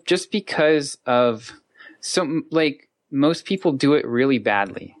so, just because of most people do it really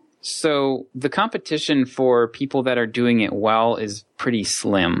badly. So the competition for people that are doing it well is pretty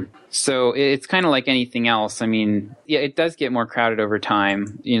slim. So it's kind of like anything else. I mean, yeah, it does get more crowded over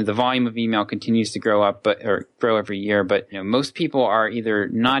time. The volume of email continues to grow every year, but most people are either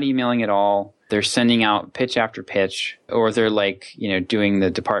not emailing at all, they're sending out pitch after pitch, or they're doing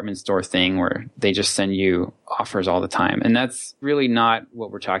the department store thing where they just send you offers all the time. And that's really not what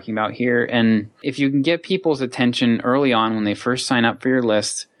we're talking about here. And if you can get people's attention early on when they first sign up for your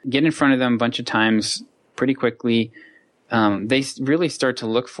list, get in front of them a bunch of times pretty quickly, they really start to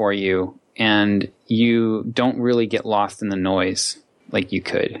look for you, and you don't really get lost in the noise like you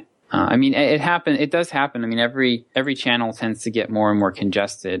could. It does happen. I mean, every channel tends to get more and more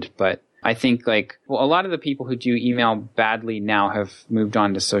congested, but I think a lot of the people who do email badly now have moved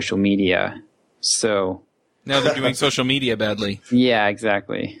on to social media. So now they're doing social media badly. Yeah,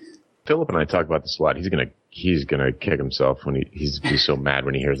 exactly. Philip and I talk about this a lot. He's gonna kick himself when he's so mad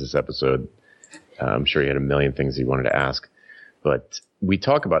when he hears this episode. I'm sure he had a million things he wanted to ask, but we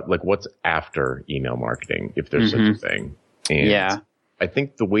talk about what's after email marketing, if there's such a thing. And yeah. I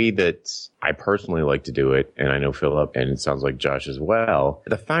think the way that I personally like to do it, and I know Philip, and it sounds like Josh as well,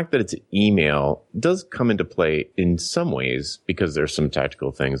 the fact that it's email does come into play in some ways, because there's some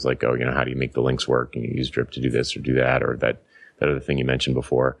tactical things like, how do you make the links work? And you use Drip to do this or do that, or that other thing you mentioned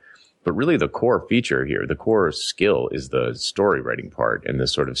before. But really the core feature here, the core skill, is the story writing part and the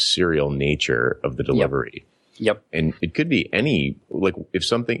sort of serial nature of the delivery. Yep. And it could be any, like if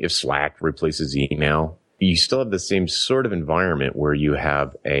Slack replaces email, you still have the same sort of environment where you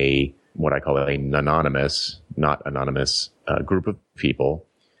have what I call an anonymous, not anonymous, group of people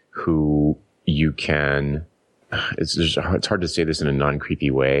who you can, it's hard to say this in a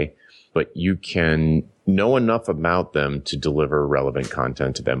non-creepy way, but you can know enough about them to deliver relevant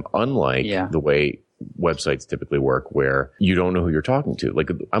content to them, unlike the way websites typically work where you don't know who you're talking to. Like,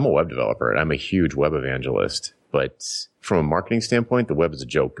 I'm a web developer and I'm a huge web evangelist, but from a marketing standpoint, the web is a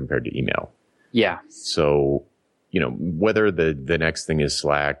joke compared to email. Yeah. So, whether the next thing is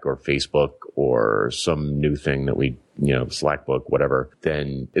Slack or Facebook or some new thing that we, Slackbook, whatever,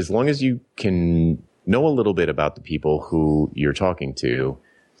 then as long as you can know a little bit about the people who you're talking to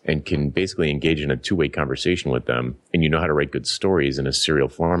and can basically engage in a two-way conversation with them, and you know how to write good stories in a serial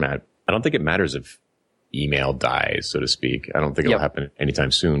format, I don't think it matters if email dies, so to speak. I don't think it'll happen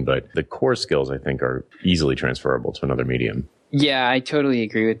anytime soon, but the core skills, I think, are easily transferable to another medium. Yeah, I totally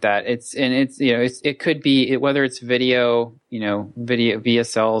agree with that. It could be whether it's video, video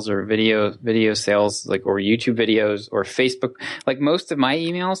VSLs or video sales, like, or YouTube videos or Facebook. Like, most of my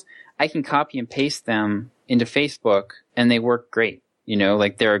emails, I can copy and paste them into Facebook and they work great.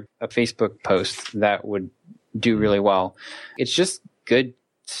 Like, they're a Facebook post that would do really well. It's just good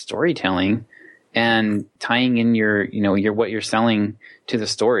storytelling and tying in your what you're selling to the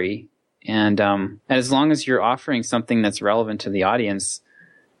story. And as long as you're offering something that's relevant to the audience,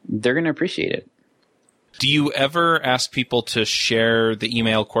 they're going to appreciate it. Do you ever ask people to share the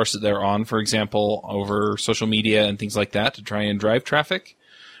email course that they're on, for example, over social media and things like that to try and drive traffic?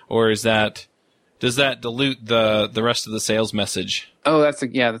 Or does that dilute the rest of the sales message? Oh, that's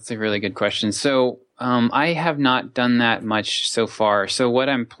a really good question. So I have not done that much so far. So what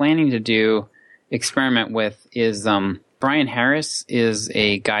I'm planning to experiment with is Brian Harris is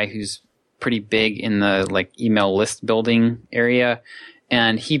a guy who's pretty big in the email list building area,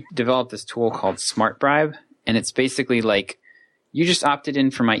 and he developed this tool called Smart Bribe, and it's basically like, you just opted in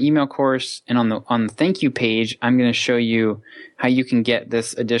for my email course, and on the thank you page, I'm going to show you how you can get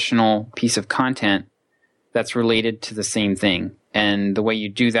this additional piece of content that's related to the same thing. And the way you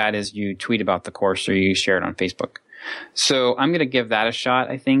do that is you tweet about the course or you share it on Facebook. So I'm going to give that a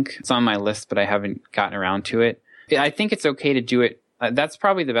shot. I think it's on my list, but I haven't gotten around to it. I think it's okay to do it. That's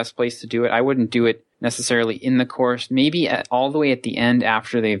probably the best place to do it. I wouldn't do it necessarily in the course, maybe all the way at the end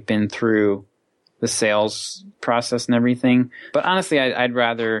after they've been through the sales process and everything. But honestly, I'd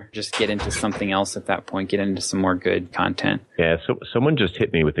rather just get into something else at that point, get into some more good content. Yeah, so someone just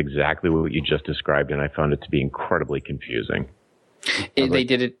hit me with exactly what you just described, and I found it to be incredibly confusing. They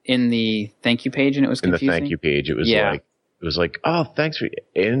did it in the thank you page, and it was confusing? In the thank you page, it was like, oh, thanks for,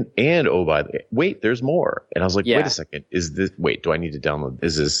 and oh, by the way, wait, there's more. And I was like, wait a second, do I need to download,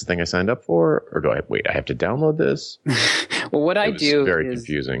 is this the thing I signed up for? Or I have to download this? Well, what I do very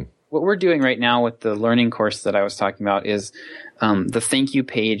confusing. What we're doing right now with the learning course that I was talking about is the thank you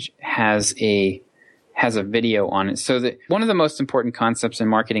page has a video on it. So that one of the most important concepts in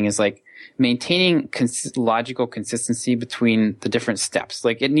marketing is maintaining logical consistency between the different steps.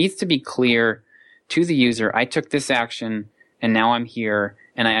 It needs to be clear to the user, I took this action and now I'm here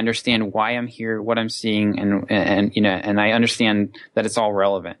and I understand why I'm here, what I'm seeing, and I understand that it's all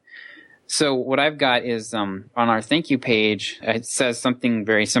relevant. So what I've got is on our thank you page, it says something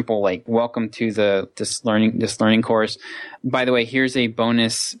very simple like, welcome to this learning course. By the way, here's a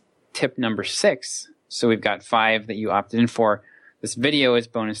bonus tip number 6. So we've got 5 that you opted in for. This video is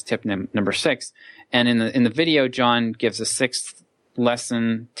bonus tip number 6. And in the video, John gives a 6th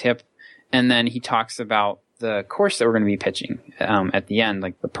lesson tip, and then he talks about the course that we're going to be pitching at the end,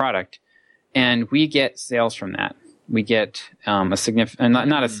 like the product. And we get sales from that. We get a significant,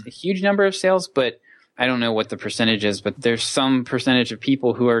 not a huge number of sales, but I don't know what the percentage is, but there's some percentage of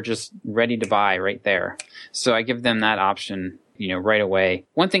people who are just ready to buy right there. So I give them that option, right away.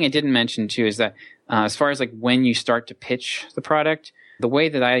 One thing I didn't mention too is that as far as when you start to pitch the product, the way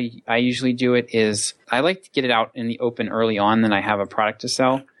that I usually do it is I like to get it out in the open early on, then I have a product to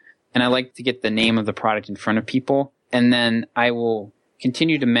sell. And I like to get the name of the product in front of people. And then I will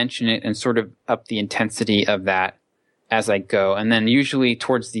continue to mention it and sort of up the intensity of that as I go. And then usually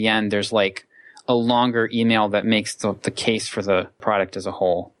towards the end, there's a longer email that makes the case for the product as a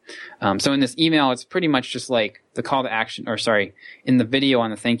whole. So in this email, it's pretty much just the call to action, in the video on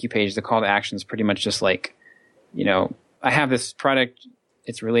the thank you page, the call to action is pretty much just I have this product,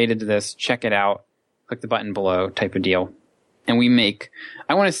 it's related to this, check it out, click the button below type of deal. And we make,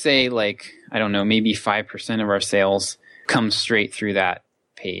 I want to say I don't know, maybe 5% of our sales come straight through that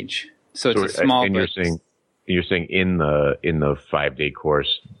page. So it's a small. And you're saying in the 5-day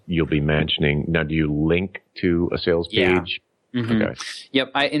course, you'll be mentioning. Now, do you link to a sales page? Yeah. Mm-hmm. Okay.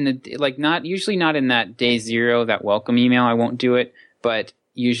 Yep. Not in that day zero, that welcome email, I won't do it, but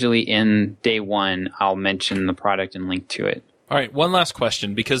usually in day one, I'll mention the product and link to it. All right, one last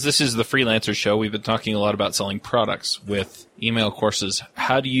question, because this is the Freelancer Show. We've been talking a lot about selling products with email courses.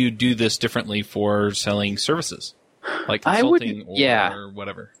 How do you do this differently for selling services, like consulting or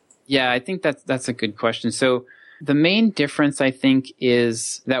whatever? Yeah, I think that's a good question. So the main difference, I think,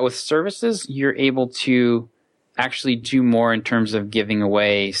 is that with services, you're able to actually do more in terms of giving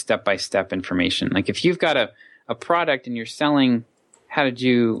away step-by-step information. Like if you've got a product and you're selling how to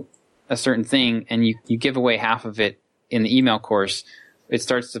do a certain thing and you give away half of it in the email course, it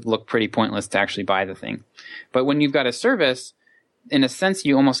starts to look pretty pointless to actually buy the thing. But when you've got a service, in a sense,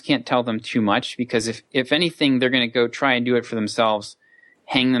 you almost can't tell them too much, because if anything, they're going to go try and do it for themselves,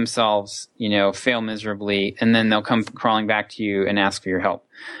 hang themselves, fail miserably, and then they'll come crawling back to you and ask for your help.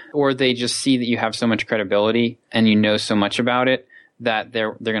 Or they just see that you have so much credibility and you know so much about it that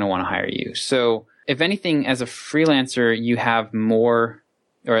they're going to want to hire you. So if anything, as a freelancer, you have more,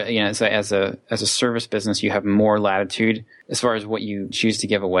 or as a service business, you have more latitude as far as what you choose to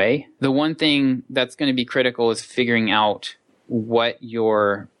give away. The one thing that's going to be critical is figuring out what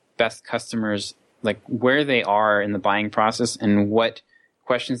your best customers, like where they are in the buying process and what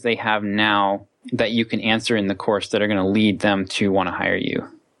questions they have now that you can answer in the course that are going to lead them to want to hire you.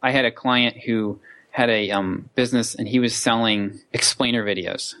 I had a client who had a business and he was selling explainer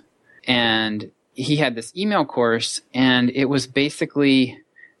videos, and he had this email course, and it was basically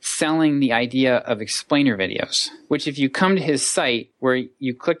selling the idea of explainer videos, which if you come to his site where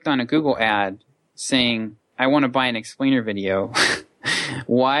you clicked on a Google ad saying, I want to buy an explainer video,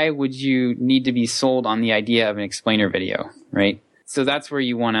 why would you need to be sold on the idea of an explainer video, right? So that's where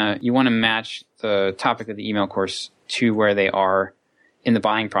you want to match the topic of the email course to where they are in the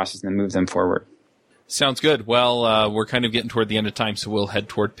buying process and then move them forward. Sounds good. Well, we're kind of getting toward the end of time, so we'll head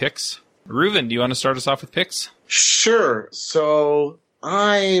toward picks. Reuven, do you want to start us off with picks? Sure. So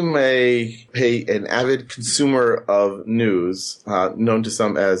I'm an avid consumer of news, known to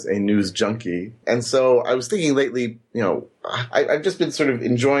some as a news junkie. And so I was thinking lately, I've just been sort of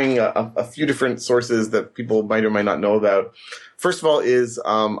enjoying a few different sources that people might or might not know about. First of all is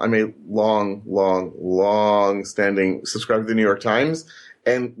I'm a long standing subscriber to the New York Times.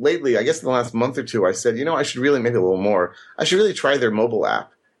 And lately, I guess in the last month or two, I said, I should really, maybe a little more, I should really try their mobile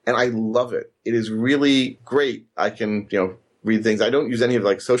app. And I love it. It is really great. I can, read things. I don't use any of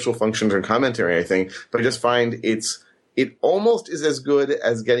like social functions or commentary or anything, but I just find it almost is as good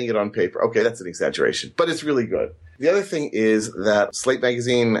as getting it on paper. Okay, that's an exaggeration, but it's really good. The other thing is that Slate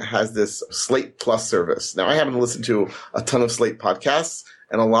Magazine has this Slate Plus service. Now, I happen to listen to a ton of Slate podcasts,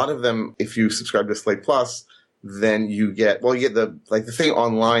 and a lot of them, if you subscribe to Slate Plus, then you get the thing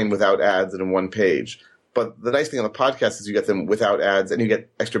online without ads and in one page. But the nice thing on the podcast is you get them without ads and you get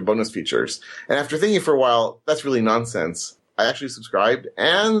extra bonus features. And after thinking for a while, that's really nonsense. I actually subscribed,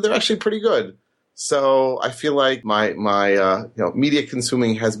 and they're actually pretty good. So I feel like my media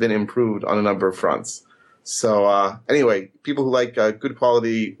consuming has been improved on a number of fronts. So anyway, people who like good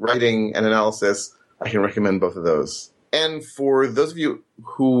quality writing and analysis, I can recommend both of those. And for those of you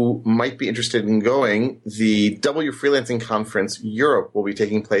who might be interested in going, the W Freelancing Conference Europe will be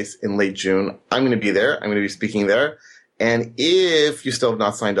taking place in late June. I'm going to be there. I'm going to be speaking there. And if you still have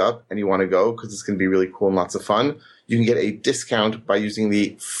not signed up and you want to go, because it's going to be really cool and lots of fun, you can get a discount by using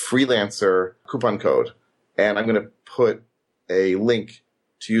the Freelancer coupon code. And I'm going to put a link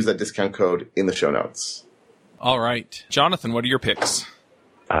to use that discount code in the show notes. All right. Jonathan, what are your picks?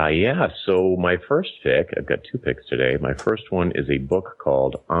 So my first pick, I've got two picks today. My first one is a book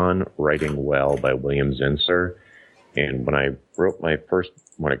called On Writing Well by William Zinsser. And when I wrote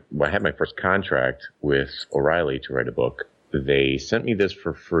when I had my first contract with O'Reilly to write a book, they sent me this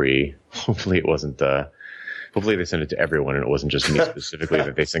for free. Hopefully it wasn't, hopefully they sent it to everyone and it wasn't just me specifically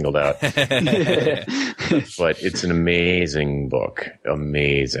that they singled out. But it's an amazing book.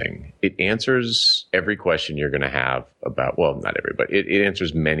 Amazing. It answers every question you're going to have about, well, not every, but it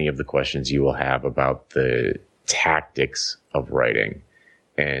answers many of the questions you will have about the tactics of writing.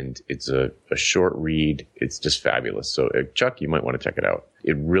 And it's a short read. It's just fabulous. So, Chuck, you might want to check it out.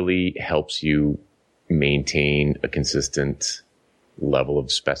 It really helps you maintain a consistent level of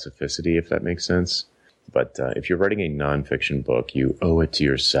specificity, if that makes sense. But if you're writing a nonfiction book, you owe it to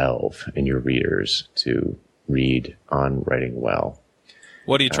yourself and your readers to read On Writing Well.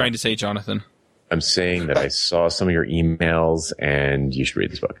 What are you trying to say, Jonathan? I'm saying that I saw some of your emails and you should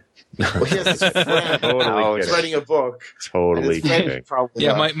read this book. Well, he has this friend who's writing a book. Totally kidding.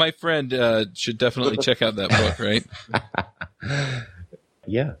 Yeah, my friend should definitely check out that book, right?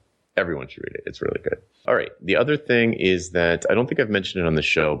 Yeah, everyone should read it. It's really good. All right. The other thing is that I don't think I've mentioned it on the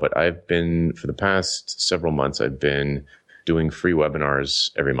show, but for the past several months, I've been doing free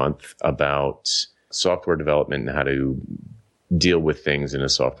webinars every month about software development and how to deal with things in a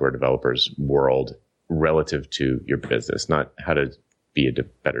software developer's world relative to your business, not how to be a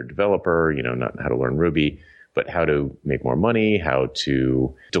better developer, not how to learn Ruby, but how to make more money, how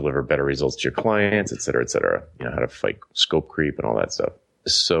to deliver better results to your clients, et cetera, how to fight scope creep and all that stuff.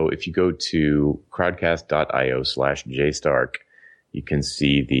 So if you go to crowdcast.io/jstark, you can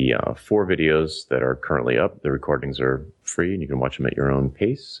see the 4 videos that are currently up. The recordings are free and you can watch them at your own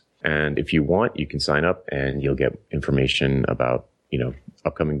pace. And if you want, you can sign up and you'll get information about,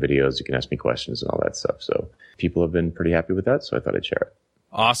 upcoming videos. You can ask me questions and all that stuff. So people have been pretty happy with that. So I thought I'd share it.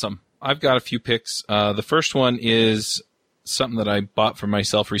 Awesome. I've got a few picks. The first one is something that I bought for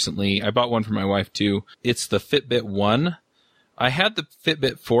myself recently. I bought one for my wife too. It's the Fitbit One. I had the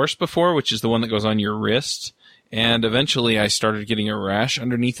Fitbit Force before, which is the one that goes on your wrist. And eventually I started getting a rash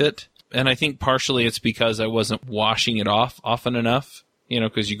underneath it. And I think partially it's because I wasn't washing it off often enough.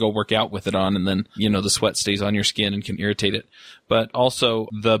 Because you go work out with it on and then, the sweat stays on your skin and can irritate it. But also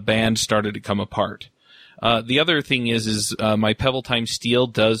the band started to come apart. The other thing is my Pebble Time Steel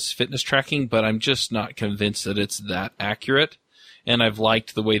does fitness tracking, but I'm just not convinced that it's that accurate. And I've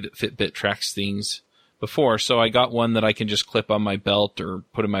liked the way that Fitbit tracks things before. So I got one that I can just clip on my belt or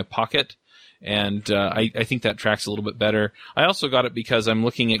put in my pocket. And I think that tracks a little bit better. I also got it because I'm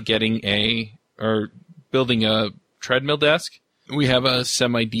looking at building a treadmill desk. We have a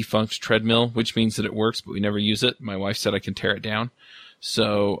semi-defunct treadmill, which means that it works, but we never use it. My wife said I can tear it down.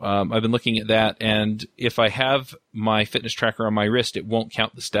 So I've been looking at that, and if I have my fitness tracker on my wrist, it won't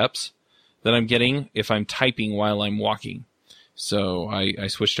count the steps that I'm getting if I'm typing while I'm walking. So I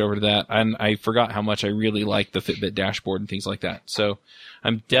switched over to that, and I forgot how much I really like the Fitbit dashboard and things like that. So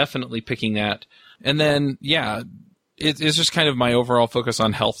I'm definitely picking that. And then, it's just kind of my overall focus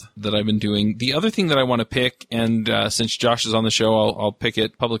on health that I've been doing. The other thing that I want to pick, and since Josh is on the show, I'll pick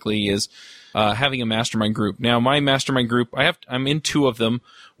it publicly, is having a mastermind group. Now, my mastermind group, I'm in 2 of them.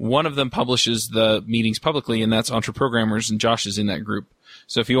 One of them publishes the meetings publicly, and that's Entre Programmers, and Josh is in that group.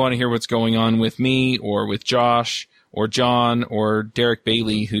 So if you want to hear what's going on with me or with Josh or John or Derek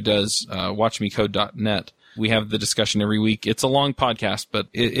Bailey, who does watchmecode.net, we have the discussion every week. It's a long podcast, but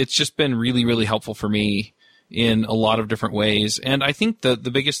it's just been really, really helpful for me in a lot of different ways. And I think the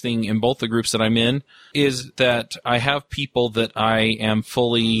biggest thing in both the groups that I'm in is that I have people that I am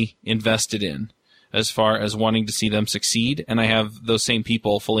fully invested in as far as wanting to see them succeed. And I have those same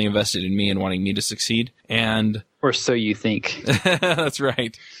people fully invested in me and wanting me to succeed. Or so you think. That's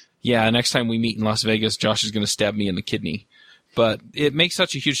right. Yeah, next time we meet in Las Vegas, Josh is going to stab me in the kidney. But it makes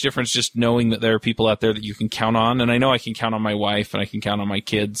such a huge difference just knowing that there are people out there that you can count on. And I know I can count on my wife and I can count on my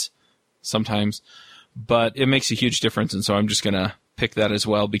kids sometimes. But it makes a huge difference, and so I'm just going to pick that as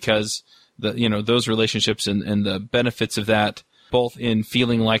well because those relationships and the benefits of that, both in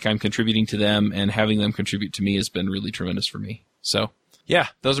feeling like I'm contributing to them and having them contribute to me, has been really tremendous for me. So, yeah,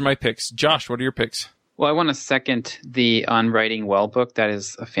 those are my picks. Josh, what are your picks? Well, I want to second the On Writing Well book. That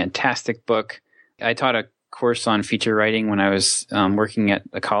is a fantastic book. I taught a course on feature writing when I was working at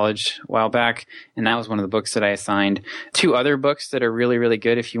a college a while back, and that was one of the books that I assigned. 2 other books that are really, really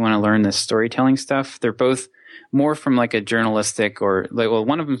good if you want to learn this storytelling stuff. They're both more from like a journalistic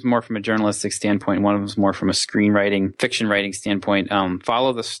one of them is more from a journalistic standpoint, one of them is more from a screenwriting, fiction writing standpoint.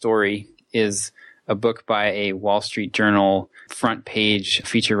 Follow the Story is a book by a Wall Street Journal front page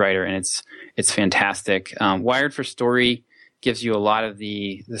feature writer, and it's fantastic. Wired for Story gives you a lot of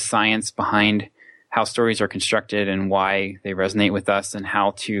the science behind how stories are constructed and why they resonate with us, and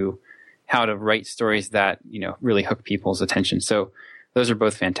how to write stories that, really hook people's attention. So those are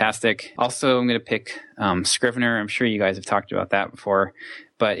both fantastic. Also, I'm going to pick Scrivener. I'm sure you guys have talked about that before,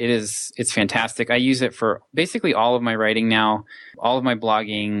 but it's fantastic. I use it for basically all of my writing now, all of my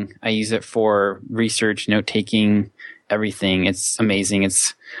blogging. I use it for research, note-taking, everything. It's amazing.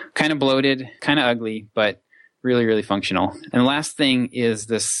 It's kind of bloated, kind of ugly, but really, really functional. And the last thing is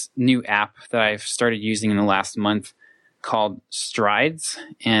this new app that I've started using in the last month called Strides,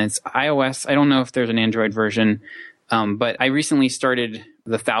 and it's iOS. I don't know if there's an Android version, but I recently started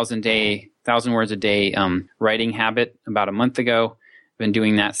the 1,000 words a day writing habit about a month ago. I've been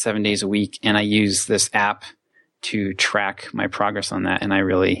doing that 7 days a week, and I use this app to track my progress on that, and I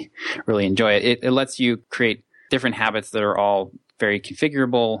really, really enjoy it. It lets you create different habits that are all very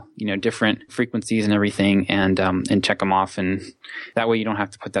configurable, different frequencies and everything, and check them off. And that way you don't have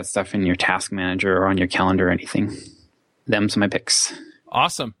to put that stuff in your task manager or on your calendar or anything. Them's my picks.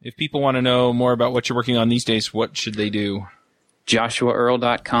 Awesome. If people want to know more about what you're working on these days, what should they do?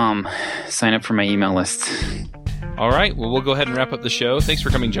 JoshuaEarl.com. Sign up for my email list. All right. Well, we'll go ahead and wrap up the show. Thanks for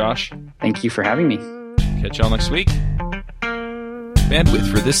coming, Josh. Thank you for having me. Catch y'all next week.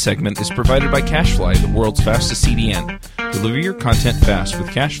 Bandwidth for this segment is provided by CacheFly, the world's fastest CDN. Deliver your content fast with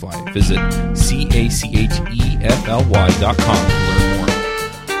CacheFly. Visit CacheFly.com to learn more.